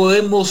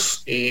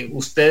podemos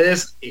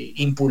ustedes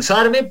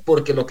impulsarme?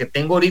 Porque lo que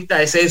tengo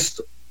ahorita es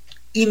esto.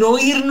 Y no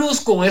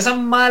irnos con esa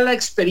mala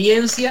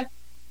experiencia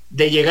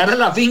de llegar a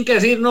la finca y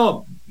decir,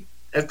 no,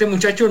 este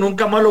muchacho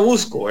nunca más lo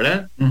busco,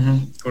 ¿verdad?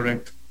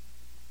 Correcto.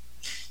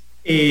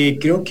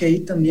 Creo que ahí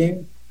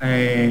también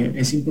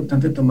es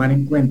importante tomar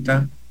en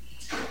cuenta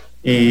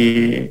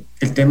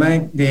el tema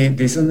de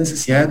esas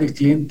necesidades del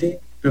cliente,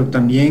 pero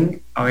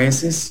también a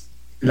veces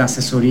la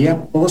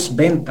asesoría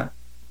postventa,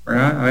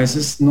 ¿verdad? A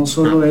veces no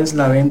solo es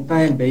la venta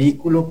del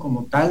vehículo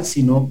como tal,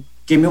 sino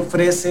qué me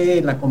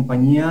ofrece la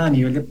compañía a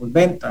nivel de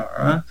postventa,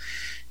 ¿verdad?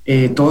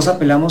 Todos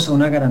apelamos a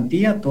una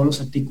garantía, todos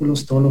los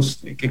artículos, todos los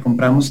que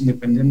compramos,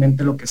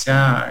 independientemente de lo que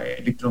sea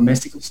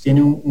electrodomésticos,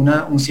 tienen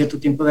un cierto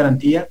tiempo de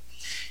garantía,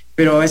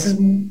 pero a veces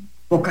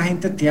poca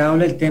gente te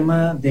habla el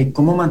tema de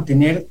cómo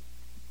mantener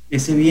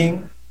ese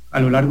bien a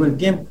lo largo del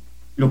tiempo.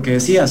 Lo que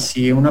decías,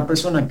 si una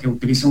persona que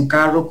utiliza un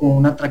carro con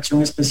una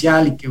tracción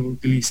especial y que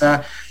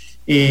utiliza,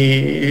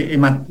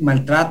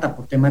 maltrata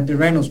por tema de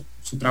terrenos,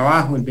 su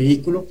trabajo, el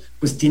vehículo,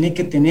 pues tiene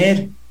que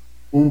tener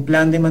un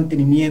plan de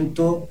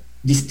mantenimiento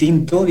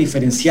distinto,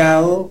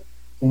 diferenciado,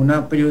 con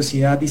una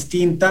periodicidad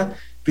distinta,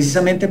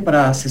 precisamente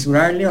para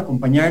asesorarle,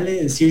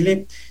 acompañarle,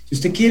 decirle, si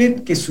usted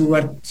quiere que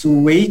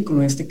su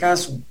vehículo, en este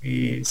caso,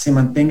 se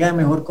mantenga en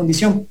mejor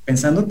condición,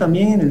 pensando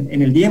también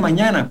en el día de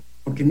mañana,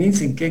 porque me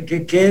dicen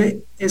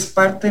que es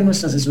parte de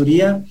nuestra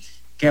asesoría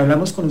que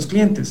hablamos con los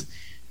clientes.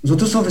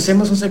 Nosotros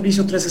ofrecemos un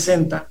servicio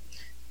 360,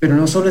 pero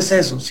no solo es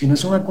eso, sino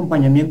es un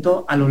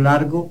acompañamiento a lo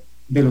largo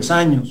de los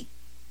años,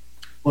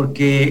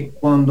 porque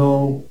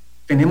cuando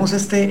tenemos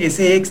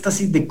ese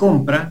éxtasis de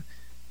compra,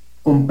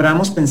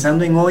 compramos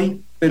pensando en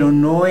hoy, pero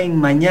no en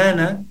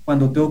mañana,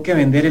 cuando tengo que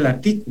vender el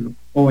artículo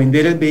o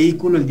vender el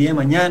vehículo el día de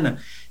mañana.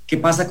 ¿Qué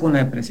pasa con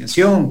la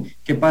depreciación?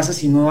 ¿Qué pasa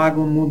si no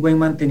hago un muy buen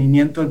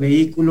mantenimiento del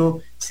vehículo?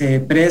 Se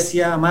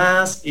deprecia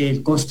más,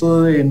 el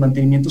costo de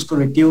mantenimientos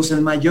correctivos es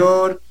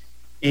mayor,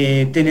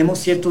 tenemos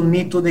ciertos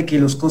mitos de que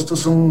los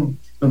costos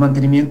de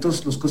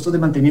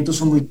mantenimiento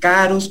son muy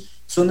caros,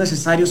 son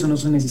necesarios o no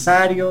son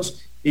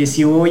necesarios.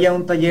 Si voy a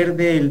un taller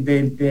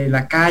de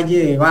la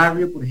calle, de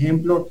barrio, por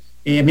ejemplo,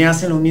 me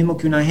hacen lo mismo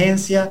que una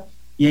agencia,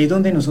 y ahí es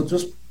donde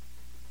nosotros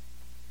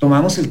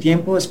tomamos el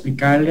tiempo de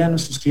explicarle a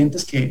nuestros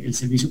clientes que el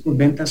servicio por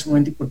venta es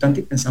sumamente importante,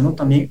 y pensando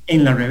también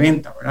en la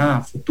reventa, ¿verdad?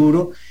 A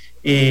futuro,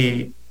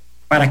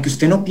 para que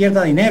usted no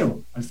pierda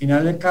dinero. Al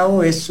final del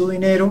cabo es su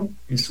dinero,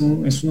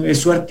 es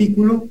su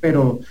artículo,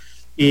 pero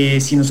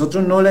si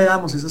nosotros no le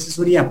damos esa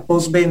asesoría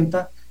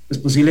postventa, pues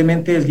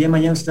posiblemente el día de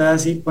mañana usted va a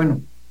decir,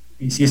 bueno,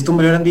 y si esto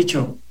me lo hubieran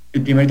dicho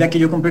el primer día que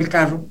yo compré el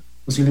carro,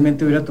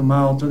 posiblemente hubiera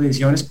tomado otras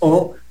decisiones,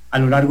 o a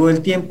lo largo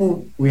del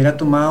tiempo hubiera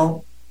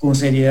tomado con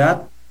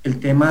seriedad el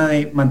tema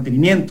de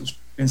mantenimientos,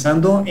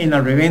 pensando en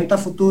la reventa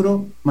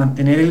futuro,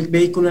 mantener el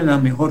vehículo en la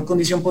mejor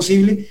condición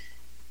posible,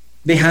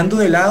 dejando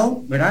de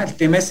lado, ¿verdad?, el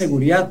tema de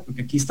seguridad,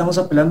 porque aquí estamos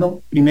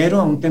apelando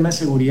primero a un tema de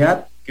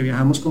seguridad, que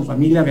viajamos con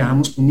familia,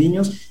 viajamos con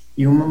niños,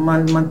 y un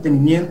mal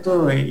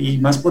mantenimiento, y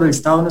más por el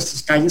estado de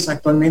nuestras calles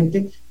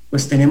actualmente,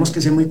 pues tenemos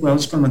que ser muy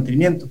cuidadosos con el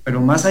mantenimiento, pero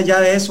más allá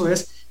de eso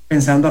es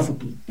pensando a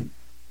futuro,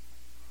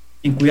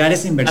 en cuidar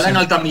esa inversión.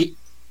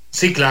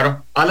 Sí,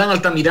 claro. Allan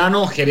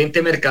Altamirano, gerente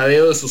de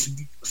mercadeo de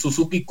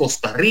Suzuki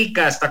Costa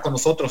Rica, está con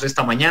nosotros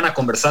esta mañana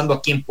conversando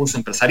aquí en Pulso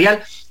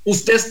Empresarial.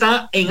 Usted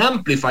está en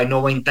Amplify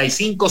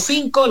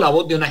 95.5, la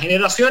voz de una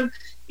generación,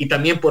 y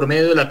también por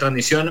medio de la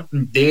transmisión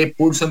de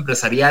Pulso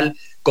Empresarial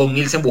con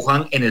Nielsen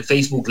Buján en el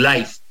Facebook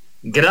Live.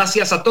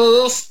 Gracias a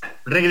todos.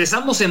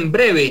 Regresamos en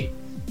breve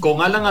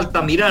con Allan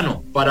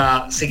Altamirano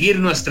para seguir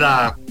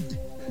nuestra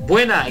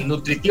buena y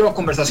nutritiva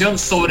conversación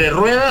sobre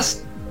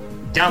ruedas.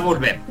 Ya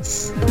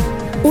volvemos.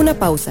 Una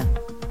pausa.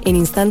 En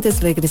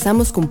instantes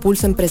regresamos con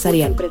Pulso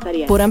Empresarial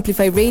por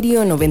Amplify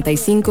Radio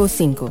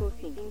 95.5.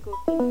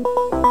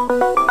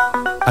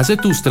 Hace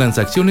tus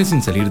transacciones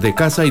sin salir de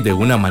casa y de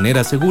una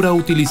manera segura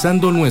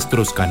utilizando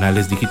nuestros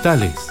canales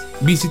digitales.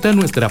 Visita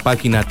nuestra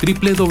página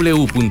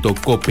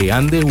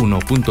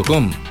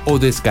www.copeande1.com o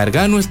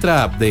descarga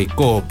nuestra app de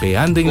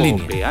Coopeande en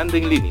línea.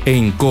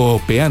 En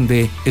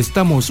Coopeande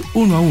estamos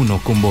uno a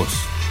uno con vos.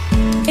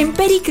 En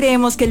Peri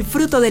creemos que el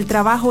fruto del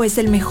trabajo es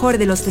el mejor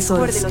de los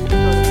tesoros.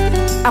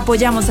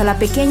 Apoyamos a la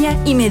pequeña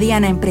y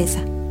mediana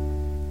empresa.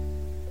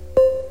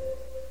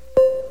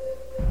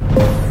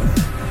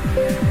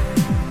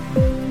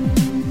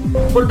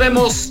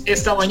 Volvemos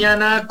esta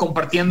mañana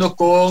compartiendo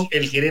con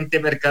el gerente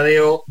de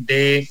mercadeo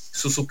de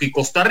Suzuki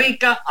Costa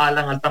Rica,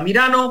 Allan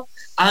Altamirano.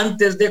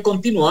 Antes de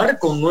continuar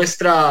con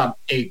nuestra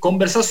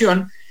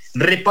conversación,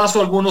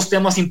 repaso algunos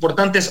temas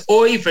importantes.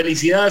 Hoy,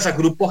 felicidades a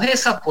Grupo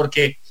GESA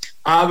porque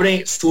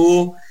abre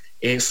su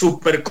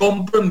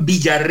supercompro en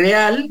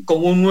Villarreal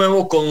con un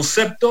nuevo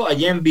concepto,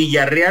 allá en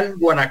Villarreal,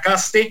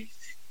 Guanacaste,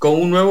 con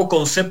un nuevo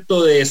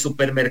concepto de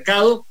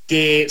supermercado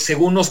que,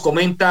 según nos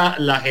comenta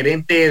la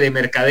gerente de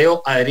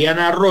mercadeo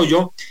Adriana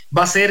Arroyo,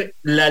 va a ser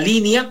la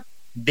línea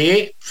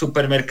de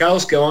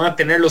supermercados que van a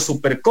tener los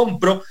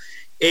supercompro.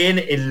 en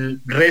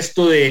el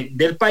resto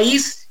del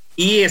país,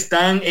 y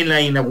están en la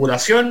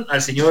inauguración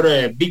al señor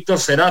Víctor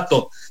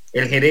Cerato,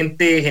 el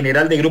gerente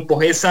general de Grupo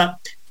GESA.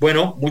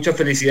 Bueno, muchas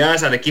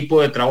felicidades al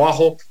equipo de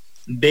trabajo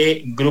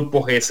de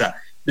Grupo GESA.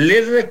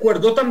 Les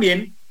recuerdo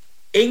también,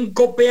 en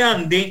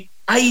Copeande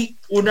hay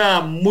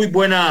una muy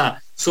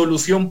buena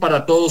solución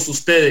para todos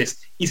ustedes,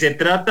 y se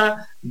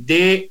trata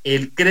de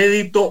el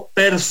crédito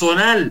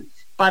personal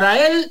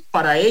para él,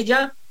 para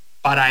ella,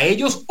 para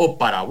ellos o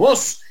para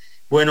vos.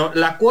 Bueno,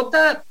 la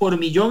cuota por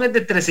millón es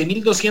de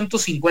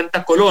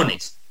 13.250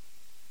 colones.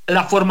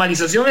 La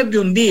formalización es de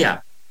un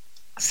día,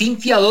 sin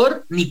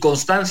fiador ni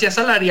constancia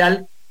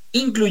salarial,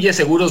 incluye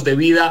seguros de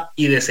vida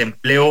y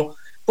desempleo,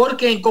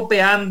 porque en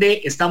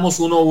Copeande estamos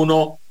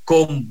 1-1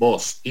 con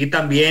vos. Y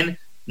también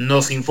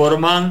nos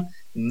informan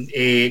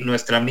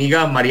nuestra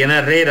amiga Mariana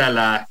Herrera,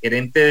 la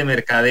gerente de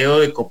mercadeo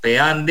de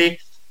Copeande,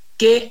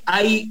 que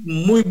hay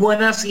muy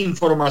buenas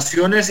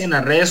informaciones en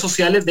las redes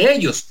sociales de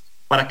ellos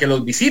para que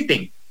los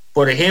visiten.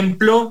 Por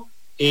ejemplo,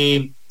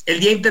 el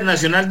Día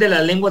Internacional de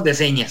las Lenguas de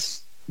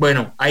Señas.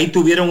 Bueno, ahí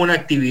tuvieron una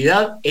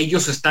actividad,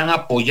 ellos están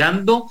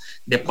apoyando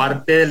de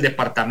parte del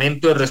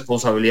Departamento de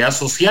Responsabilidad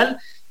Social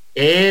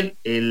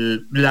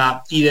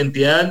la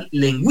identidad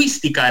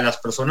lingüística de las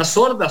personas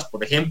sordas,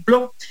 por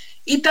ejemplo,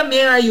 y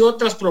también hay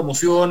otras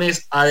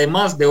promociones,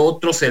 además de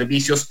otros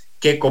servicios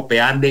que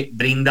Copeande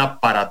brinda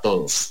para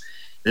todos.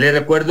 Les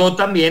recuerdo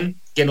también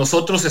que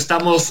nosotros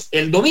estamos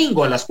el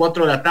domingo a las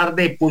 4 de la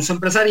tarde, Pulso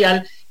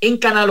Empresarial, en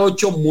Canal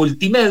 8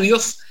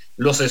 Multimedios.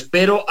 Los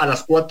espero a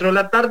las 4 de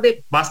la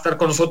tarde. Va a estar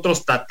con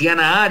nosotros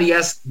Tatiana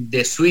Arias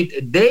de Sweet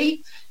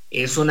Day.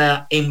 Es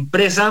una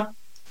empresa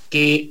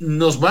que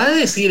nos va a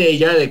decir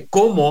ella de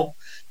cómo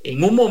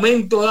en un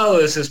momento dado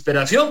de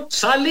desesperación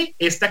sale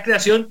esta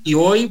creación, y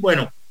hoy,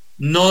 bueno,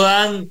 no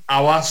dan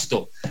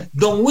abasto.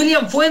 Don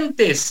William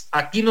Fuentes,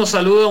 aquí nos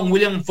saluda don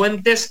William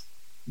Fuentes,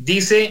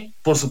 dice,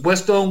 por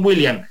supuesto, don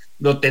William,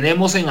 lo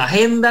tenemos en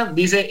agenda,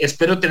 dice,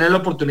 espero tener la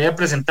oportunidad de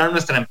presentar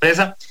nuestra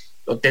empresa,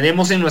 lo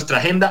tenemos en nuestra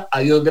agenda, a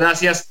Dios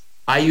gracias,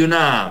 hay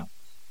una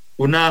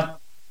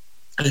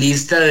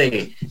lista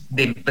de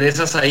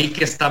empresas ahí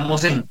que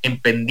estamos en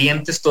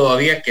pendientes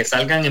todavía que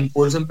salgan en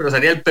Pulso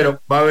Empresarial,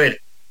 pero va a ver,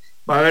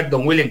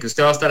 don William, que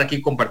usted va a estar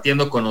aquí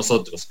compartiendo con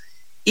nosotros.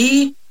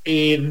 Y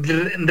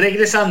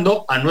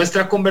regresando a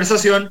nuestra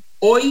conversación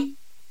hoy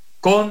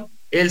con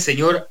el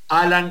señor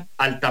Allan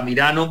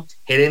Altamirano,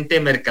 gerente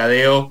de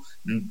mercadeo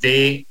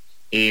de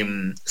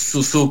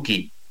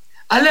Suzuki.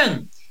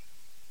 Allan,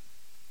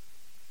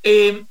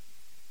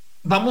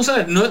 vamos a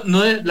ver,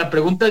 no, la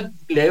pregunta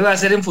le iba a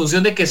hacer en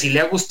función de que si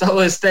le ha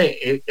gustado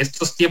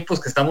estos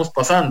tiempos que estamos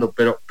pasando,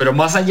 pero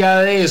más allá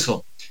de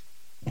eso,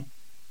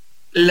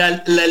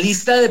 la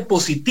lista de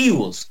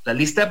positivos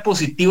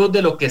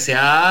de lo que se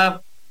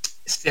ha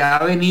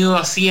venido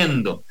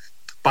haciendo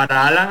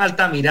para Allan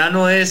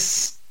Altamirano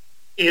es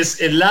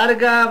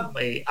larga.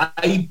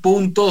 Hay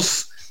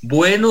puntos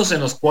buenos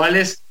en los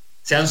cuales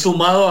se han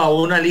sumado a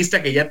una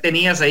lista que ya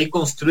tenías ahí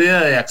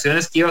construida de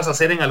acciones que ibas a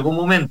hacer en algún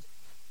momento.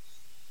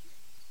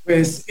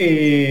 Pues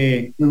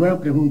muy buena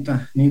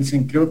pregunta,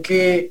 Nielsen. Creo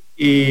que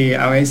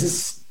a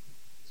veces,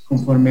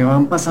 conforme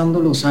van pasando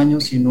los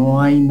años y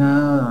no hay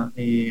nada,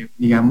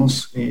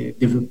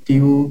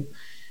 disruptivo,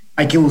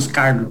 hay que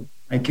buscarlo.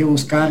 Hay que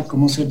buscar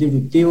cómo ser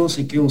disruptivos,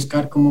 hay que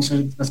buscar cómo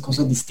hacer las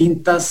cosas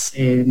distintas,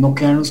 no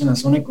quedarnos en la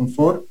zona de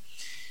confort.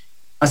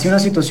 Ha sido una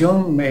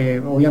situación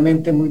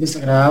obviamente muy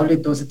desagradable,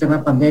 todo este tema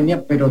de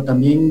pandemia, pero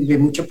también de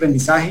mucho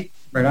aprendizaje,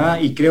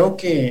 ¿verdad? Y creo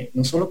que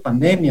no solo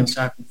pandemia, o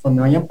sea,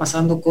 conforme vayan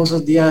pasando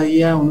cosas día a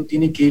día, uno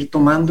tiene que ir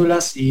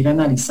tomándolas e ir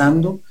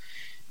analizando.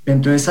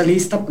 Dentro de esa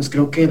lista, pues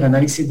creo que el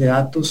análisis de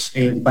datos,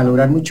 el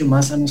valorar mucho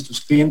más a nuestros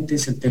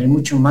clientes, el tener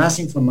mucho más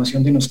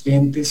información de los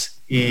clientes,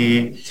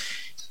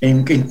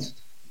 en que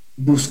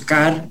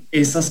buscar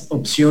esas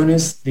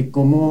opciones de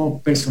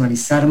cómo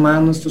personalizar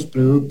más nuestros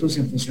productos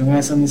en función a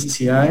esas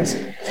necesidades,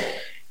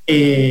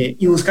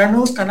 y buscar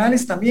nuevos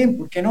canales también,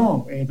 ¿por qué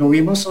no? Lo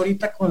vimos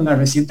ahorita con la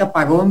reciente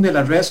apagón de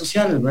las redes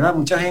sociales, ¿verdad?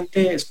 Mucha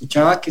gente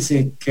escuchaba que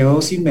se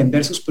quedó sin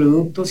vender sus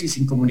productos y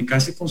sin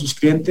comunicarse con sus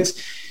clientes,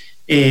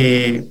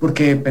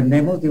 porque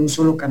dependemos de un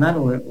solo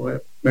canal,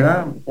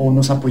 ¿verdad? O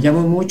nos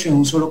apoyamos mucho en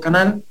un solo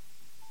canal,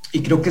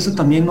 y creo que eso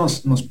también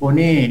nos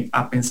pone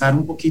a pensar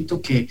un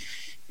poquito que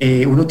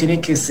uno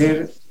tiene que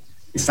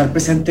estar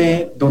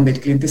presente donde el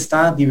cliente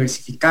está,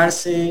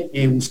 diversificarse,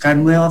 buscar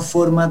nuevas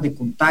formas de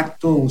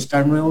contacto,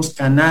 buscar nuevos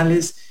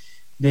canales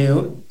de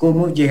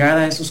cómo llegar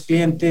a esos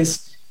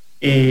clientes,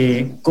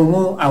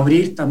 cómo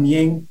abrir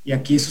también, y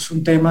aquí eso es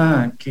un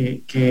tema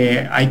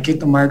que hay que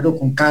tomarlo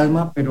con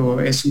calma,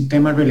 pero es un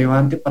tema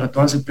relevante para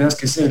todas las empresas,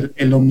 que es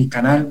el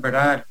omnicanal,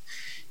 ¿verdad?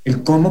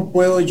 El cómo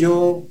puedo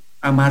yo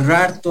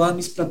amarrar todas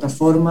mis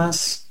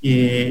plataformas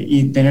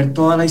y tener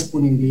toda la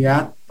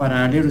disponibilidad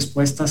para darle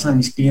respuestas a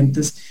mis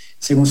clientes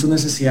según sus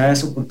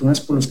necesidades oportunas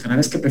por los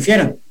canales que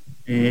prefieran.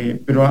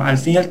 Pero al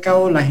fin y al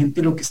cabo la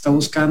gente lo que está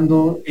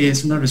buscando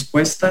es una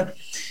respuesta,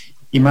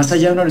 y más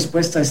allá de una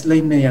respuesta es la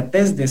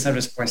inmediatez de esa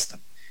respuesta.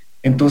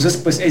 Entonces,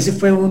 pues ese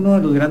fue uno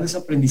de los grandes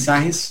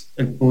aprendizajes,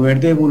 el poder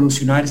de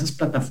evolucionar esas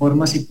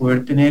plataformas y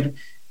poder tener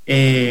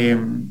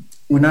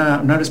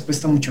una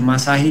respuesta mucho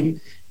más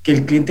ágil, que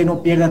el cliente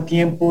no pierda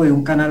tiempo de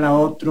un canal a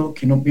otro,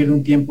 que no pierda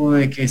un tiempo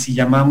de que si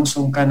llamamos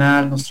a un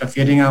canal nos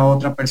transfieren a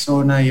otra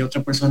persona y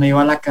otra persona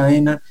iba a la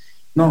cadena.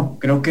 No,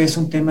 creo que es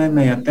un tema de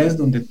inmediatez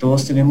donde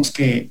todos tenemos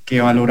que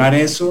valorar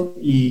eso,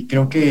 y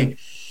creo que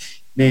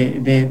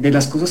de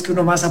las cosas que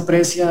uno más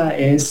aprecia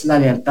es la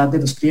lealtad de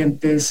los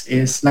clientes,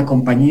 es la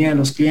compañía de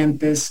los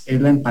clientes,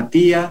 es la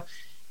empatía,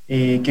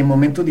 que en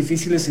momentos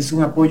difíciles es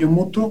un apoyo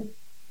mutuo,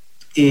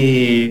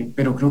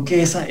 pero creo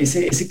que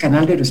ese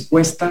canal de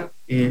respuesta,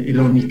 el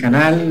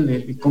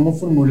omnicanal, cómo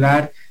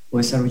formular o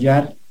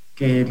desarrollar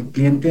que el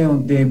cliente,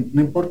 donde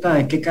no importa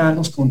de qué canal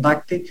nos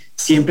contacte,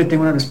 siempre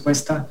tenga una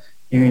respuesta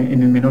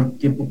en el menor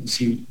tiempo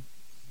posible.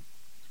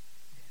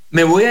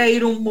 Me voy a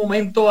ir un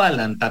momento,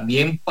 Alan,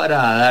 también para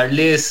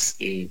darles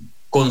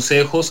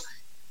consejos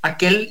a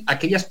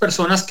aquellas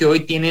personas que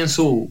hoy tienen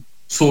su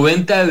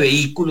venta de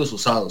vehículos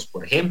usados,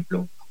 por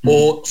ejemplo,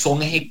 o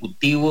son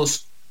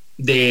ejecutivos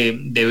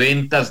de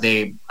ventas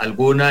de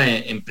alguna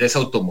empresa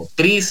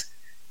automotriz,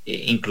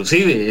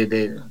 inclusive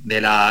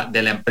de la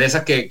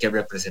empresa que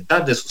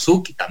representas, de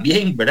Suzuki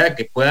también, ¿verdad?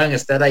 Que puedan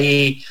estar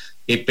ahí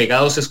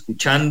pegados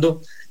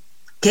escuchando.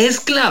 ¿Qué es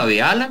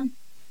clave, Alan?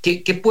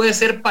 ¿Qué puede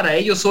ser para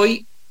ellos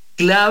hoy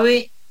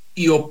clave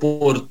y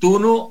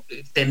oportuno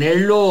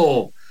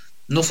tenerlo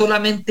no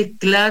solamente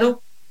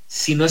claro,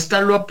 sino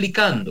estarlo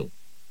aplicando?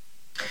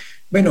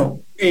 Bueno,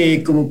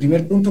 como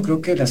primer punto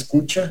creo que la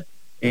escucha.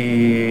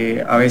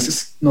 A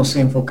veces nos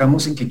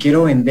enfocamos en que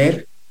quiero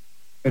vender,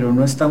 pero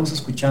no estamos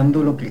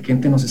escuchando lo que el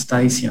cliente nos está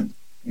diciendo.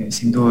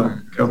 Sin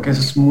duda, creo que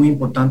eso es muy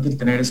importante, el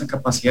tener esa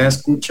capacidad de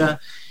escucha,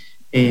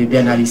 de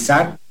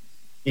analizar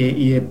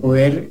y de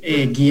poder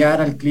guiar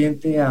al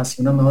cliente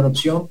hacia una mejor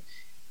opción.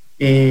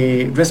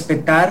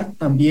 Respetar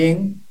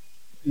también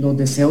los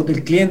deseos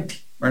del cliente,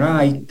 ¿verdad?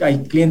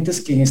 Hay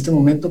clientes que en este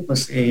momento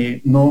pues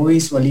no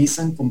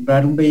visualizan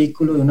comprar un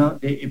vehículo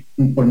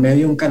por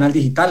medio de un canal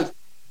digital,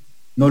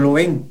 no lo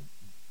ven.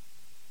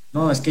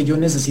 No, es que yo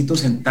necesito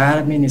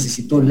sentarme,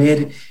 necesito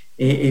leer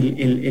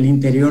el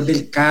interior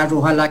del carro,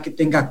 ojalá que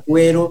tenga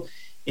cuero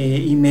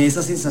y me dé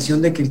esa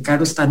sensación de que el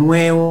carro está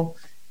nuevo,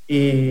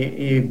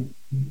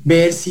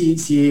 ver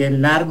si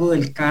el largo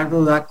del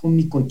carro da con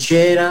mi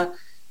cochera,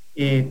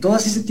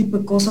 todas ese tipo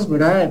de cosas,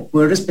 ¿verdad?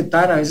 Poder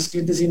respetar. A veces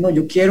clientes dicen, no,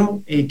 yo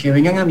quiero que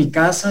vengan a mi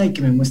casa y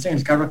que me muestren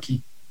el carro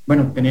aquí.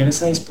 Bueno, tener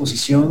esa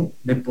disposición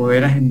de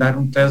poder agendar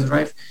un test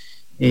drive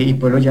y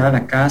poderlo llevar a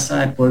la casa,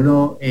 de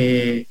poderlo,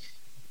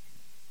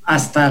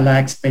 hasta la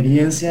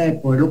experiencia de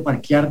poderlo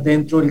parquear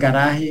dentro del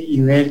garaje y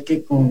ver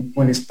que con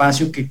el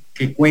espacio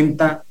que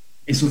cuenta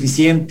es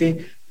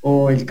suficiente,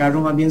 o el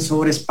carro más bien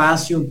sobre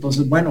espacio.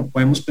 Entonces, bueno,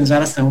 podemos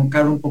pensar hasta en un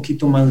carro un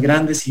poquito más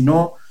grande, si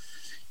no,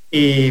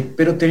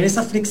 pero tener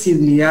esa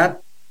flexibilidad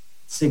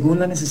según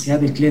la necesidad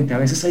del cliente. A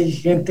veces hay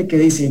gente que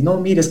dice, no,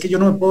 mire, es que yo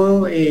no me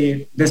puedo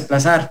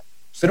desplazar,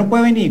 usted no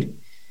puede venir.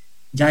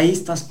 Ya ahí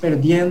estás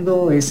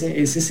perdiendo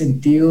ese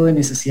sentido de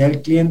necesidad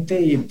del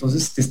cliente, y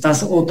entonces te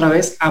estás otra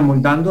vez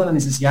amoldando a la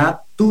necesidad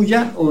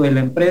tuya o de la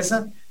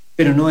empresa,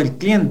 pero no del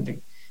cliente.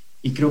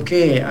 Y creo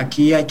que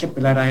aquí hay que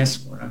apelar a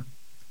eso, ¿verdad?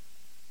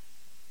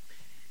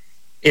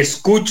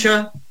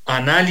 Escucha,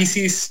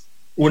 análisis,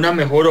 una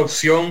mejor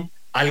opción,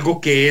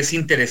 algo que es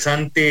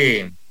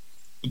interesante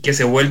y que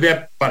se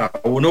vuelve para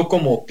uno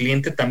como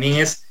cliente también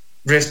es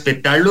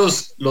respetar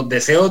los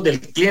deseos del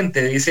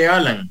cliente, dice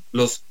Alan.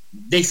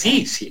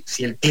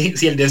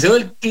 Si el deseo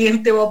del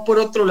cliente va por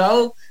otro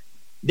lado,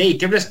 hay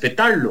que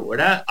respetarlo,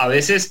 ¿verdad? A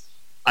veces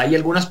hay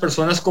algunas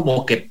personas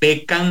como que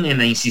pecan en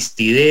la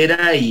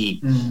insistidera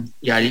y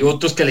hay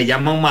otros que le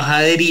llaman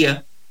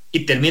majadería,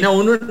 y termina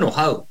uno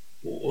enojado,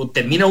 o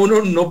termina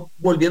uno no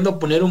volviendo a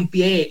poner un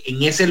pie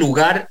en ese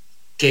lugar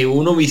que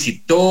uno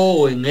visitó,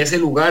 o en ese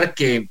lugar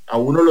que a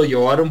uno lo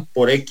llevaron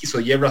por X o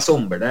Y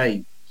razón, ¿verdad?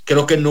 Y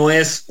creo que no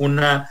es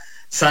una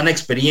sana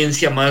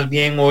experiencia, más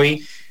bien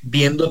hoy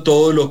viendo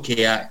todo lo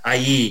que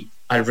hay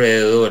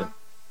alrededor.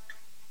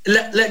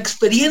 La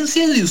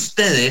experiencia de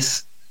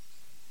ustedes,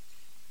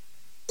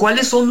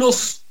 ¿cuáles son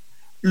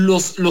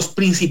los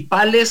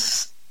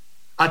principales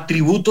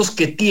atributos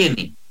que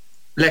tiene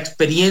la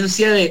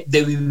experiencia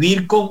de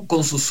vivir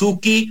con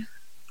Suzuki?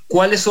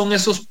 ¿Cuáles son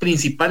esos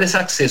principales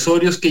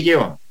accesorios que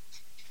llevan?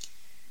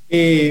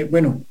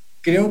 Bueno,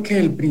 creo que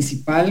el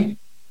principal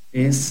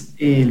es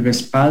el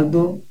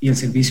respaldo y el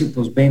servicio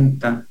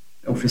postventa.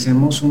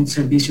 Ofrecemos un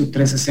servicio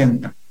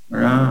 360,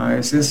 ¿verdad? A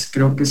veces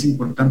creo que es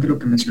importante lo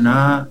que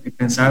mencionaba,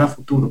 pensar a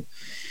futuro.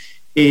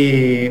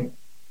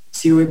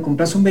 Si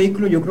compras un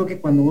vehículo, yo creo que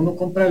cuando uno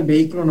compra el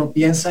vehículo no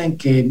piensa en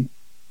que,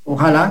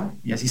 ojalá,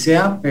 y así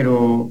sea,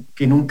 pero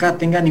que nunca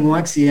tenga ningún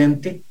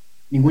accidente,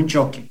 ningún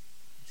choque.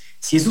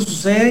 Si eso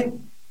sucede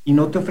y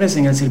no te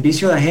ofrecen el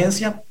servicio de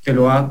agencia,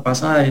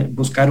 vas a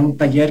buscar un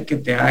taller que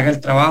te haga el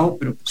trabajo,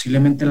 pero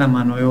posiblemente la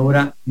mano de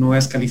obra no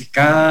es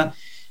calificada,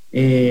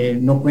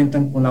 no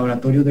cuentan con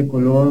laboratorios de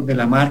color de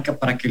la marca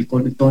para que el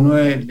tono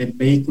del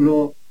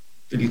vehículo,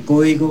 el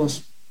código,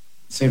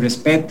 se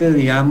respete,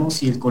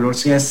 digamos, y el color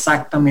sea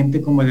exactamente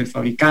como el del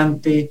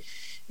fabricante,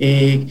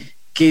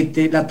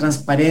 la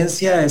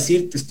transparencia de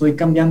decir, te estoy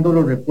cambiando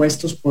los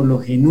repuestos por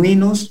los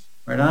genuinos,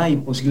 ¿verdad? Y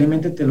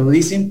posiblemente te lo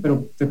dicen,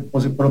 pero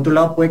por otro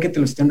lado puede que te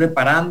lo estén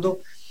reparando.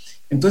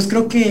 Entonces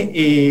creo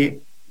que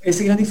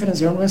ese gran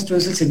diferenciador nuestro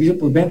es el servicio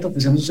postventa.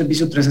 Ofrecemos un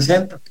servicio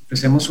 360,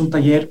 ofrecemos un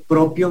taller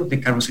propio de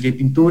carrocería y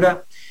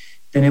pintura,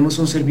 tenemos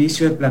un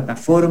servicio de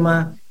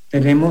plataforma,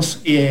 tenemos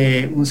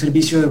un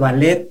servicio de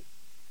ballet,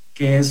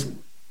 que es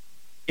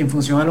en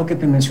función a lo que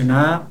te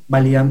mencionaba,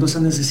 validando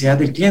esas necesidades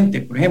del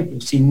cliente. Por ejemplo,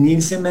 si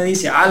Nielsen me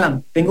dice,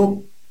 Alan,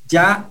 tengo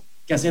ya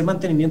que hacer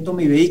mantenimiento a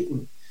mi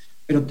vehículo,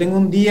 pero tengo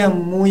un día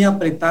muy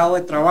apretado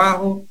de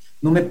trabajo,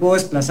 no me puedo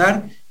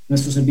desplazar,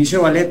 nuestro servicio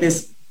de ballet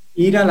es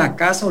ir a la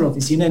casa o la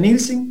oficina de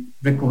Nielsen,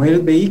 recoger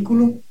el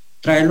vehículo,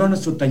 traerlo a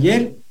nuestro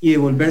taller y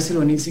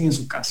devolvérselo a Nielsen en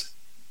su casa.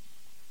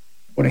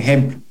 Por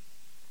ejemplo,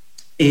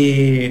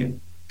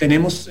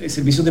 tenemos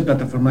servicios de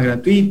plataforma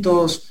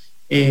gratuitos,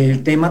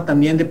 el tema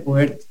también de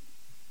poder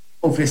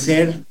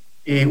ofrecer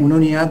una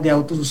unidad de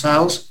autos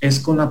usados es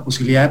con la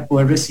posibilidad de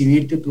poder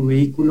recibirte tu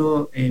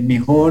vehículo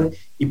mejor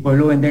y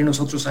poderlo vender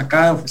nosotros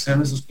acá, ofrecer a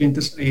nuestros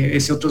clientes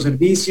ese otro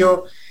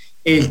servicio.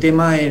 El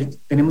tema de,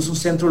 tenemos un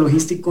centro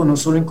logístico no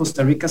solo en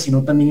Costa Rica,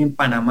 sino también en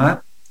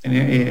Panamá.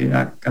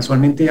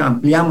 Casualmente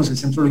ampliamos el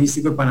centro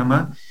logístico de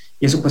Panamá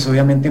y eso pues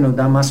obviamente nos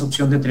da más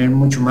opción de tener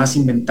mucho más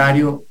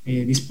inventario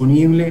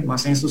disponible,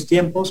 más en estos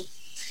tiempos.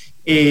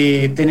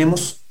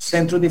 Tenemos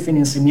centros de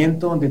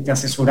financiamiento donde te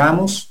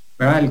asesoramos,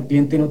 ¿verdad? El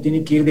cliente no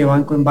tiene que ir de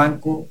banco en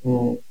banco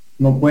o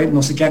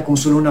no se queda con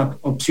solo una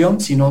opción,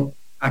 sino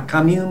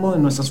acá mismo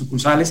en nuestras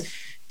sucursales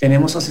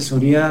tenemos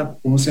asesoría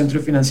con un centro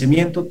de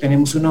financiamiento,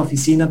 tenemos una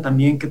oficina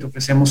también que te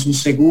ofrecemos un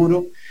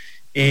seguro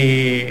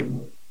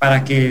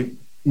para que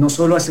no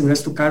solo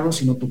asegures tu carro,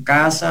 sino tu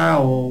casa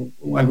o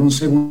algún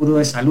seguro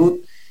de salud.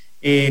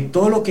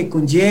 Todo lo que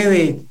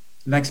conlleve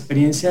la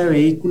experiencia de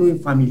vehículo y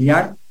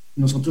familiar,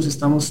 nosotros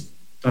estamos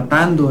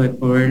tratando de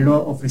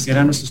poderlo ofrecer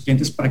a nuestros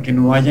clientes para que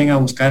no vayan a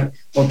buscar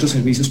otros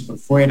servicios por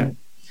fuera.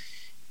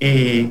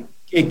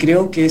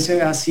 Creo que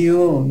ese ha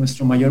sido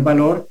nuestro mayor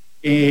valor.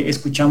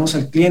 Escuchamos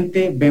al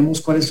cliente,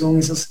 vemos cuáles son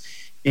esos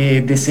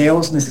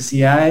deseos,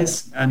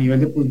 necesidades a nivel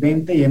de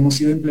postventa y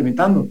hemos ido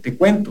implementando. Te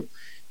cuento,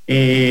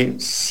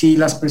 si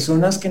las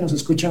personas que nos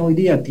escuchan hoy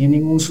día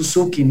tienen un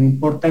Suzuki, no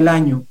importa el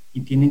año,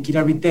 y tienen que ir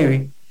a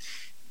Riteve,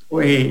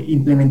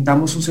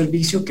 implementamos un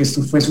servicio que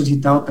esto fue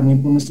solicitado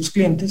también por nuestros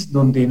clientes,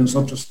 donde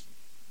nosotros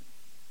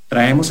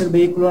traemos el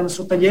vehículo a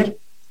nuestro taller,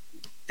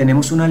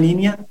 tenemos una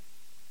línea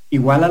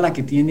igual a la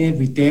que tiene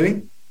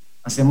Riteve,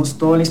 hacemos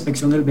toda la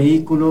inspección del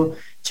vehículo,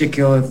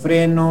 chequeo de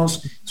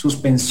frenos,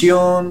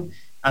 suspensión,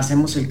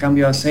 hacemos el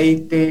cambio de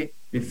aceite,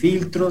 de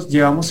filtros,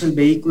 llevamos el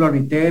vehículo a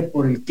Riteve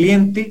por el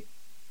cliente,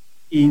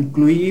 se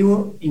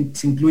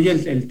incluye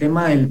el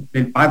tema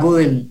del pago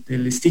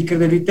del sticker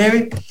de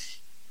Riteve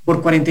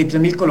por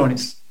 43,000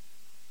 colones.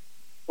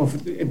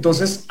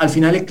 Entonces, al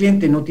final el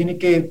cliente no tiene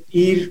que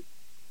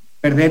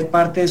perder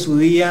parte de su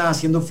día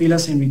haciendo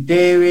filas en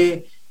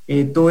Riteve,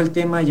 todo el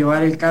tema de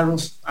llevar el carro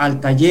al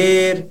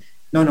taller.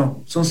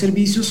 No, son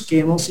servicios que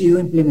hemos ido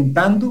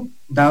implementando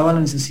dado a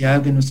las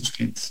necesidades de nuestros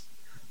clientes.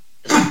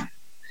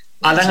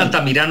 Allan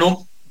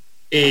Altamirano,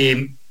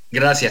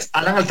 gracias.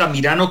 Allan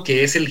Altamirano,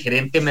 que es el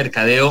gerente de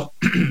mercadeo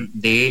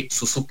de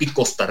Suzuki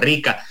Costa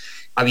Rica.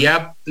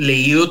 Había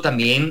leído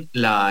también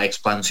la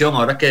expansión,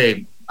 ahora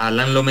que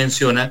Alan lo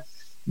menciona,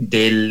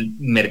 del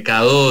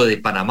mercado de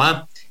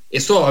Panamá.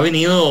 Esto ha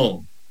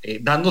venido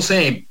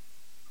dándose,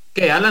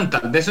 ¿qué, Alan?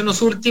 Tal vez en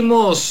los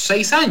últimos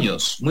 6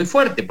 años, muy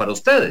fuerte para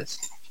ustedes.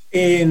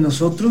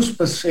 Nosotros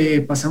pues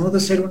pasamos de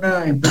ser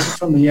una empresa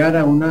familiar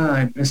a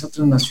una empresa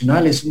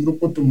transnacional. Es un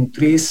grupo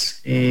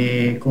automotriz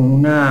con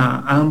una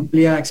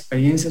amplia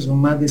experiencia, son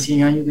más de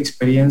 100 años de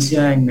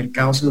experiencia en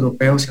mercados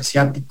europeos y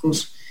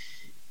asiáticos.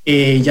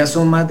 Ya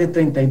son más de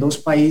 32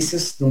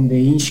 países donde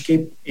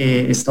Inchcape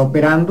está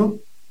operando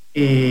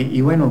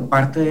y bueno,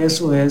 parte de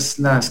eso es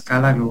la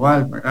escala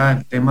global, ¿verdad?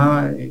 El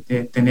tema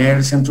de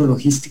tener centros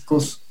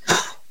logísticos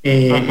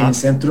en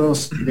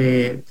centros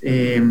de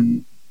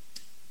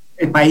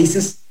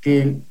países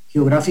que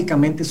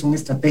geográficamente son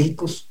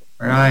estratégicos,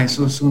 ¿verdad?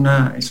 Eso es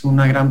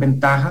una gran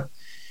ventaja,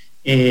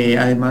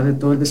 además de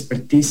todo el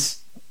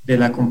expertise de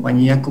la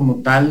compañía como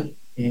tal,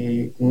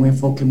 con un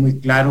enfoque muy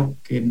claro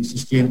que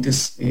nuestros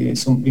clientes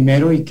son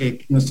primero y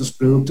que nuestros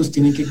productos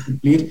tienen que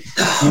cumplir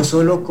no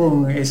solo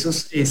con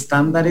esos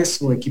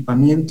estándares o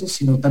equipamientos,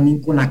 sino también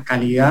con la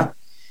calidad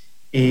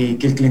que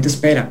el cliente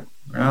espera,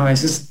 ¿verdad? A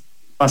veces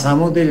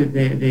pasamos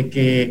de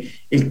que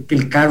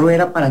el carro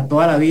era para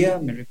toda la vida.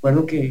 Me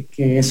recuerdo que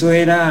eso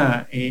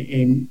era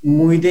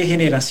muy de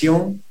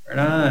generación,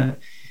 ¿verdad?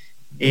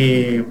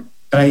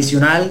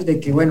 Tradicional, de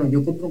que bueno,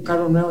 yo compro un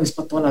carro nuevo, es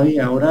para toda la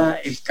vida. Ahora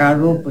el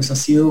carro pues ha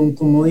sido un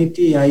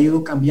commodity, ha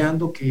ido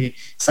cambiando, que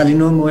salen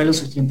nuevos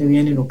modelos, el cliente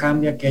viene y lo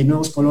cambia, que hay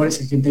nuevos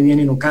colores, el cliente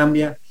viene y lo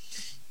cambia.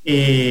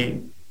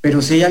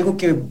 Pero si hay algo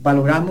que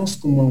valoramos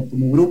como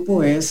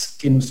grupo es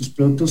que nuestros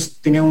productos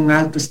tengan un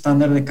alto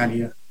estándar de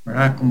calidad.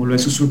 ¿verdad? Como lo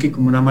es Suzuki,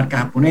 como una marca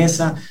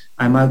japonesa.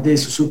 Además de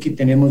Suzuki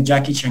tenemos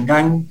Jackie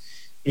Changan,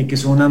 que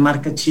son unas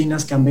marcas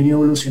chinas que han venido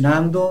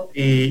evolucionando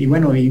y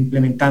bueno,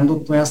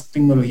 implementando nuevas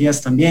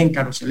tecnologías también,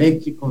 carros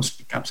eléctricos,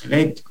 pickups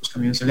eléctricos,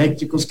 camiones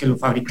eléctricos, que los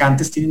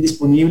fabricantes tienen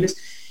disponibles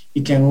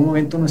y que en un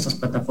momento nuestras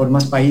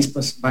plataformas país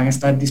pues van a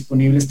estar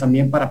disponibles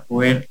también para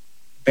poder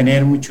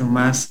tener mucho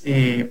más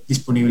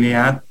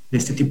disponibilidad de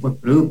este tipo de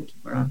productos,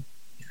 ¿verdad?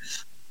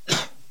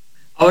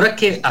 Ahora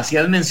que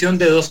hacías mención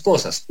de dos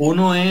cosas,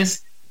 uno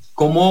es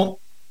cómo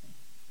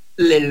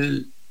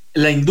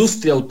la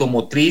industria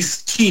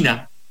automotriz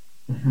china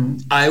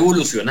ha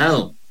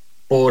evolucionado,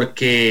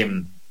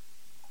 porque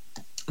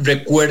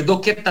recuerdo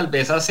que tal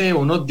vez hace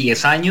unos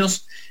 10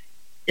 años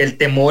el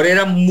temor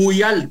era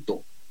muy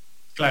alto,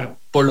 claro,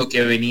 por lo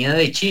que venía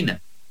de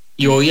China.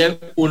 Y hoy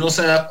uno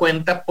se da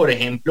cuenta, por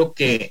ejemplo,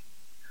 que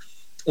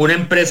una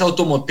empresa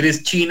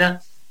automotriz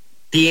china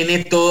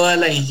tiene toda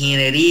la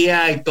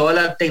ingeniería y toda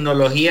la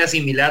tecnología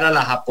similar a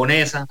la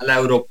japonesa, a la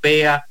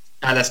europea,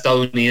 a la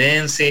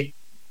estadounidense.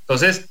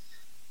 Entonces,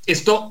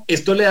 esto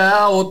le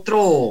da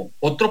otro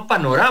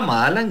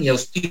panorama, Alan, y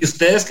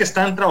ustedes que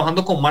están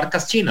trabajando con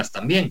marcas chinas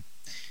también.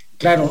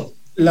 Claro,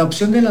 la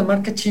opción de las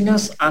marcas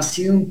chinas ha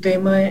sido un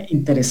tema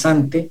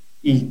interesante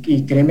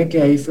y créeme que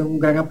ahí fue un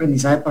gran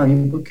aprendizaje para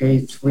mí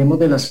porque fuimos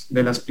de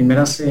las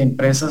primeras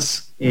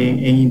empresas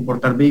en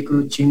importar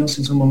vehículos chinos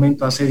en su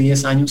momento, hace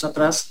 10 años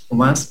atrás o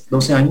más,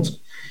 12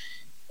 años,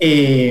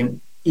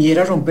 y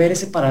era romper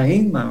ese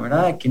paradigma,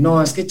 ¿verdad? Que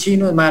no, es que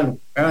chino es malo,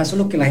 ¿verdad? Eso es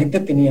lo que la gente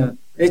tenía,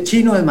 es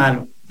chino es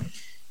malo.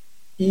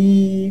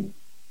 Y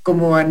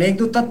como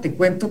anécdota te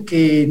cuento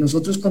que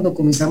nosotros cuando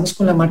comenzamos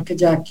con la marca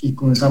Jack y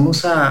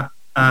comenzamos a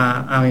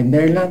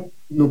venderla,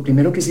 lo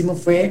primero que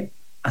hicimos fue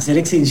hacer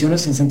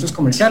exhibiciones en centros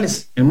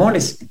comerciales, en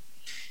moles.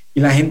 Y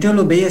la gente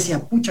los veía y decía,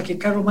 pucha, qué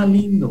carro más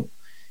lindo.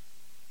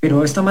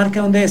 Pero esta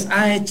marca, ¿dónde es?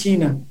 Ah, es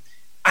China.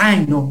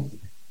 Ay, no.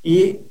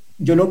 Y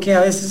yo lo que a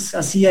veces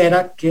hacía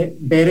era que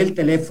ver el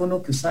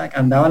teléfono que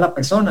andaba la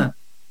persona.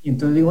 Y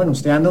entonces digo, bueno,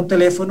 usted anda un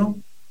teléfono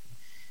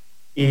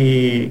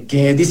que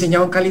es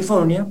diseñado en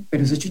California,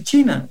 pero es hecho en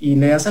China y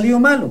le ha salido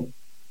malo.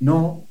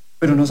 No,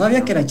 pero no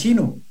sabía que era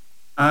chino.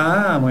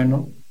 Ah,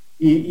 bueno.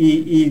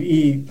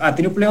 ¿Y ha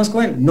tenido problemas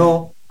con él?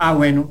 No. Ah,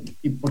 bueno.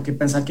 ¿Y por qué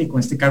pensar que con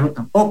este carro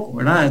tampoco?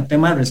 ¿Verdad? El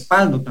tema de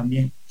respaldo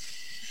también.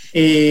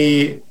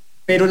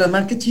 Pero las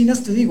marcas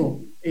chinas, te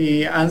digo,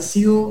 han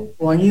sido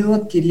o han ido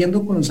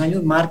adquiriendo con los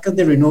años marcas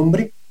de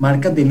renombre,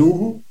 marcas de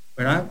lujo,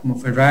 ¿verdad? Como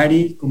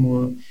Ferrari,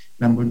 como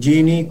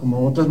Lamborghini,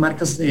 como otras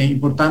marcas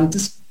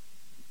importantes.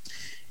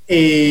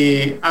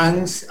 Se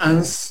han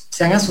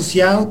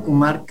asociado con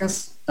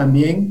marcas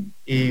también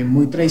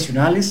muy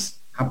tradicionales,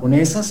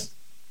 japonesas,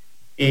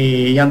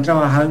 y han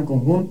trabajado en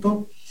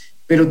conjunto,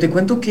 pero te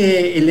cuento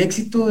que el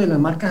éxito de las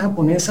marcas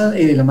japonesas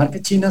y de las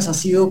marcas chinas ha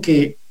sido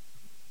que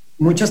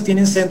muchas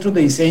tienen centros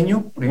de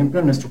diseño, por ejemplo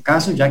en nuestro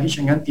caso, Jackie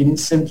Changan tienen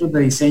centros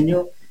de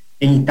diseño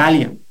en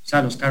Italia, o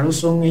sea, los carros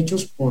son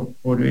hechos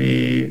por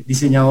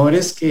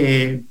diseñadores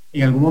que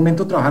en algún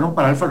momento trabajaron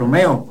para Alfa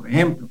Romeo, por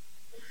ejemplo.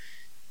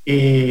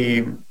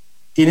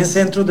 Tienen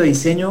centros de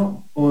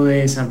diseño o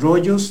de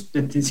desarrollos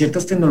de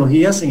ciertas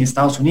tecnologías en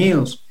Estados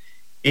Unidos.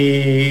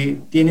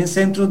 Tienen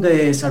centros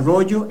de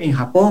desarrollo en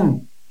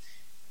Japón.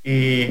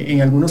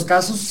 En algunos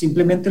casos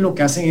simplemente lo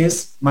que hacen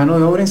es mano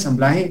de obra,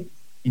 ensamblaje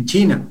en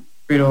China,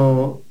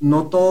 pero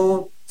no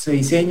todo se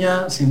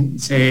diseña,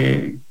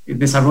 se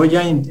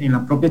desarrolla en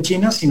la propia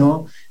China,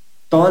 sino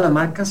todas las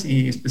marcas,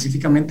 y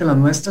específicamente las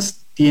nuestras,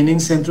 tienen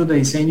centros de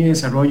diseño y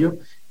desarrollo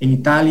en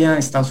Italia,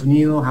 Estados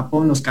Unidos,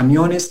 Japón. Los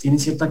camiones tienen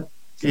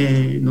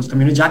los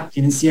camiones Jack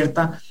tienen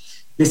cierta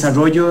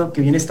desarrollo que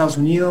viene de Estados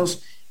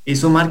Unidos.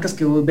 Son marcas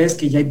que vos ves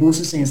que ya hay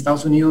buses en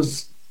Estados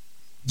Unidos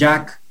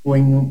Jack o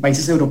en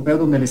países europeos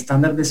donde el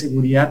estándar de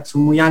seguridad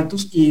son muy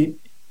altos, y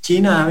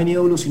China ha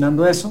venido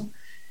evolucionando eso,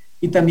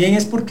 y también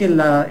es porque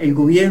el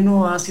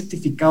gobierno ha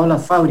certificado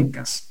las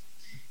fábricas,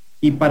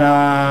 y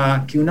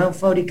para que un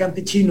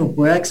fabricante chino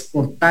pueda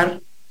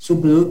exportar su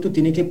producto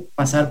tiene que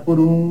pasar por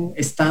un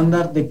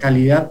estándar de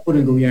calidad por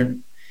el gobierno.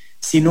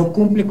 Si no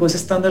cumple con ese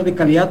estándar de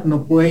calidad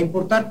no puede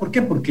importar. ¿Por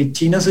qué? Porque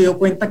China se dio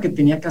cuenta que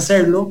tenía que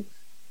hacerlo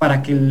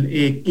para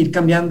que ir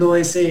cambiando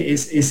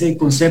ese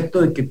concepto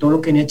de que todo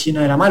lo que venía de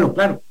China era malo,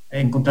 claro,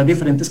 encontrar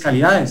diferentes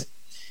calidades.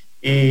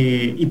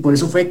 Y por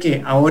eso fue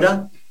que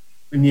ahora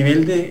el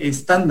nivel de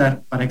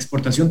estándar para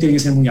exportación tiene que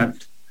ser muy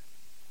alto.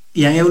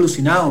 Y han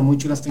evolucionado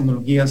mucho las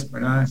tecnologías,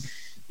 ¿verdad?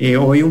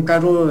 Hoy un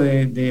carro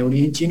de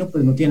origen chino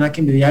pues no tiene nada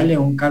que envidiarle a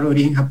un carro de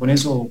origen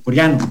japonés o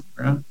coreano,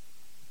 ¿verdad?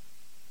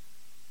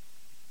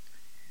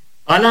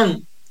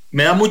 Alan,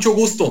 me da mucho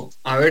gusto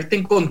haberte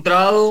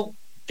encontrado,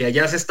 que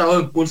hayas estado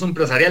en Pulso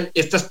Empresarial.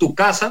 Esta es tu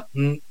casa,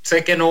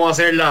 sé que no va a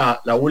ser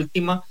la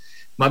última,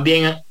 más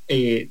bien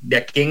de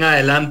aquí en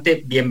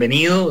adelante,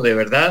 bienvenido, de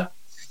verdad.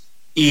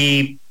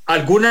 Y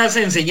algunas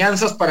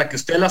enseñanzas para que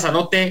usted las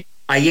anote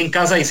ahí en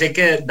casa, y sé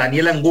que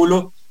Daniel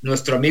Angulo,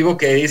 nuestro amigo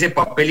que dice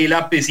papel y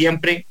lápiz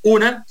siempre.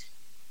 Una,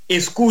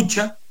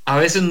 escucha, a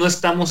veces no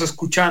estamos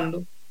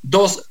escuchando.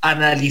 Dos,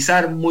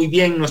 analizar muy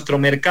bien nuestro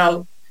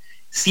mercado.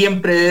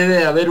 siempre debe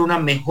de haber una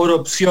mejor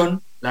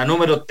opción, la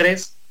número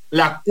 3.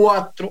 La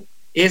 4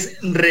 es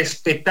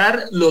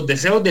respetar los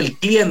deseos del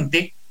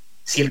cliente.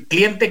 Si el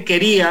cliente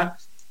quería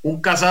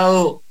un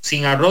casado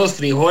sin arroz,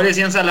 frijoles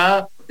y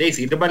ensalada,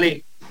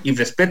 sírvale y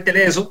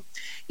respétele eso.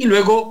 Y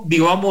luego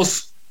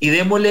vivamos y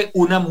démosle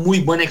una muy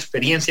buena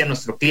experiencia a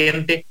nuestro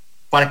cliente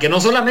para que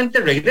no solamente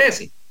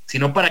regrese,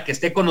 sino para que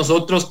esté con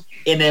nosotros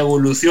en la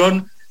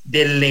evolución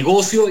del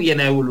negocio y en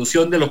la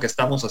evolución de lo que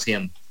estamos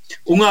haciendo.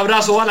 Un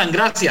abrazo, Alan,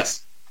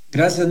 gracias.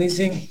 Gracias,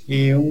 Nielsen,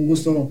 un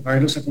gusto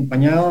haberlos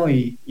acompañado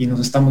y nos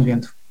estamos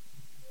viendo.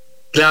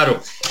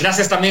 Claro,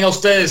 gracias también a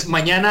ustedes.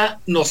 Mañana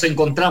nos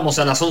encontramos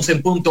a las 11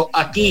 en punto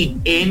aquí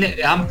en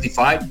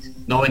Amplify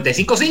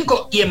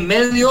 95.5 y en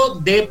medio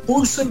de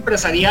Pulso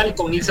Empresarial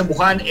con Nielsen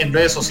Buján en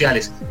redes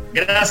sociales.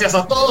 Gracias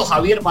a todos.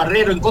 Javier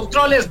Barrero en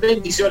controles.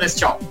 Bendiciones.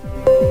 Chao.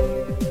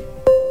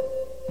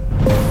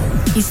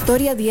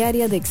 Historia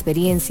diaria de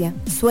experiencia,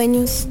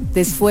 sueños, de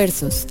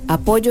esfuerzos,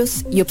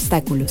 apoyos y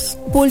obstáculos.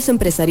 Pulso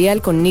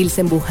Empresarial con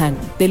Nielsen Buján,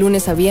 de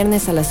lunes a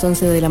viernes a las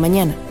 11 de la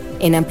mañana,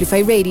 en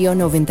Amplify Radio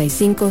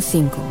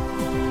 95.5.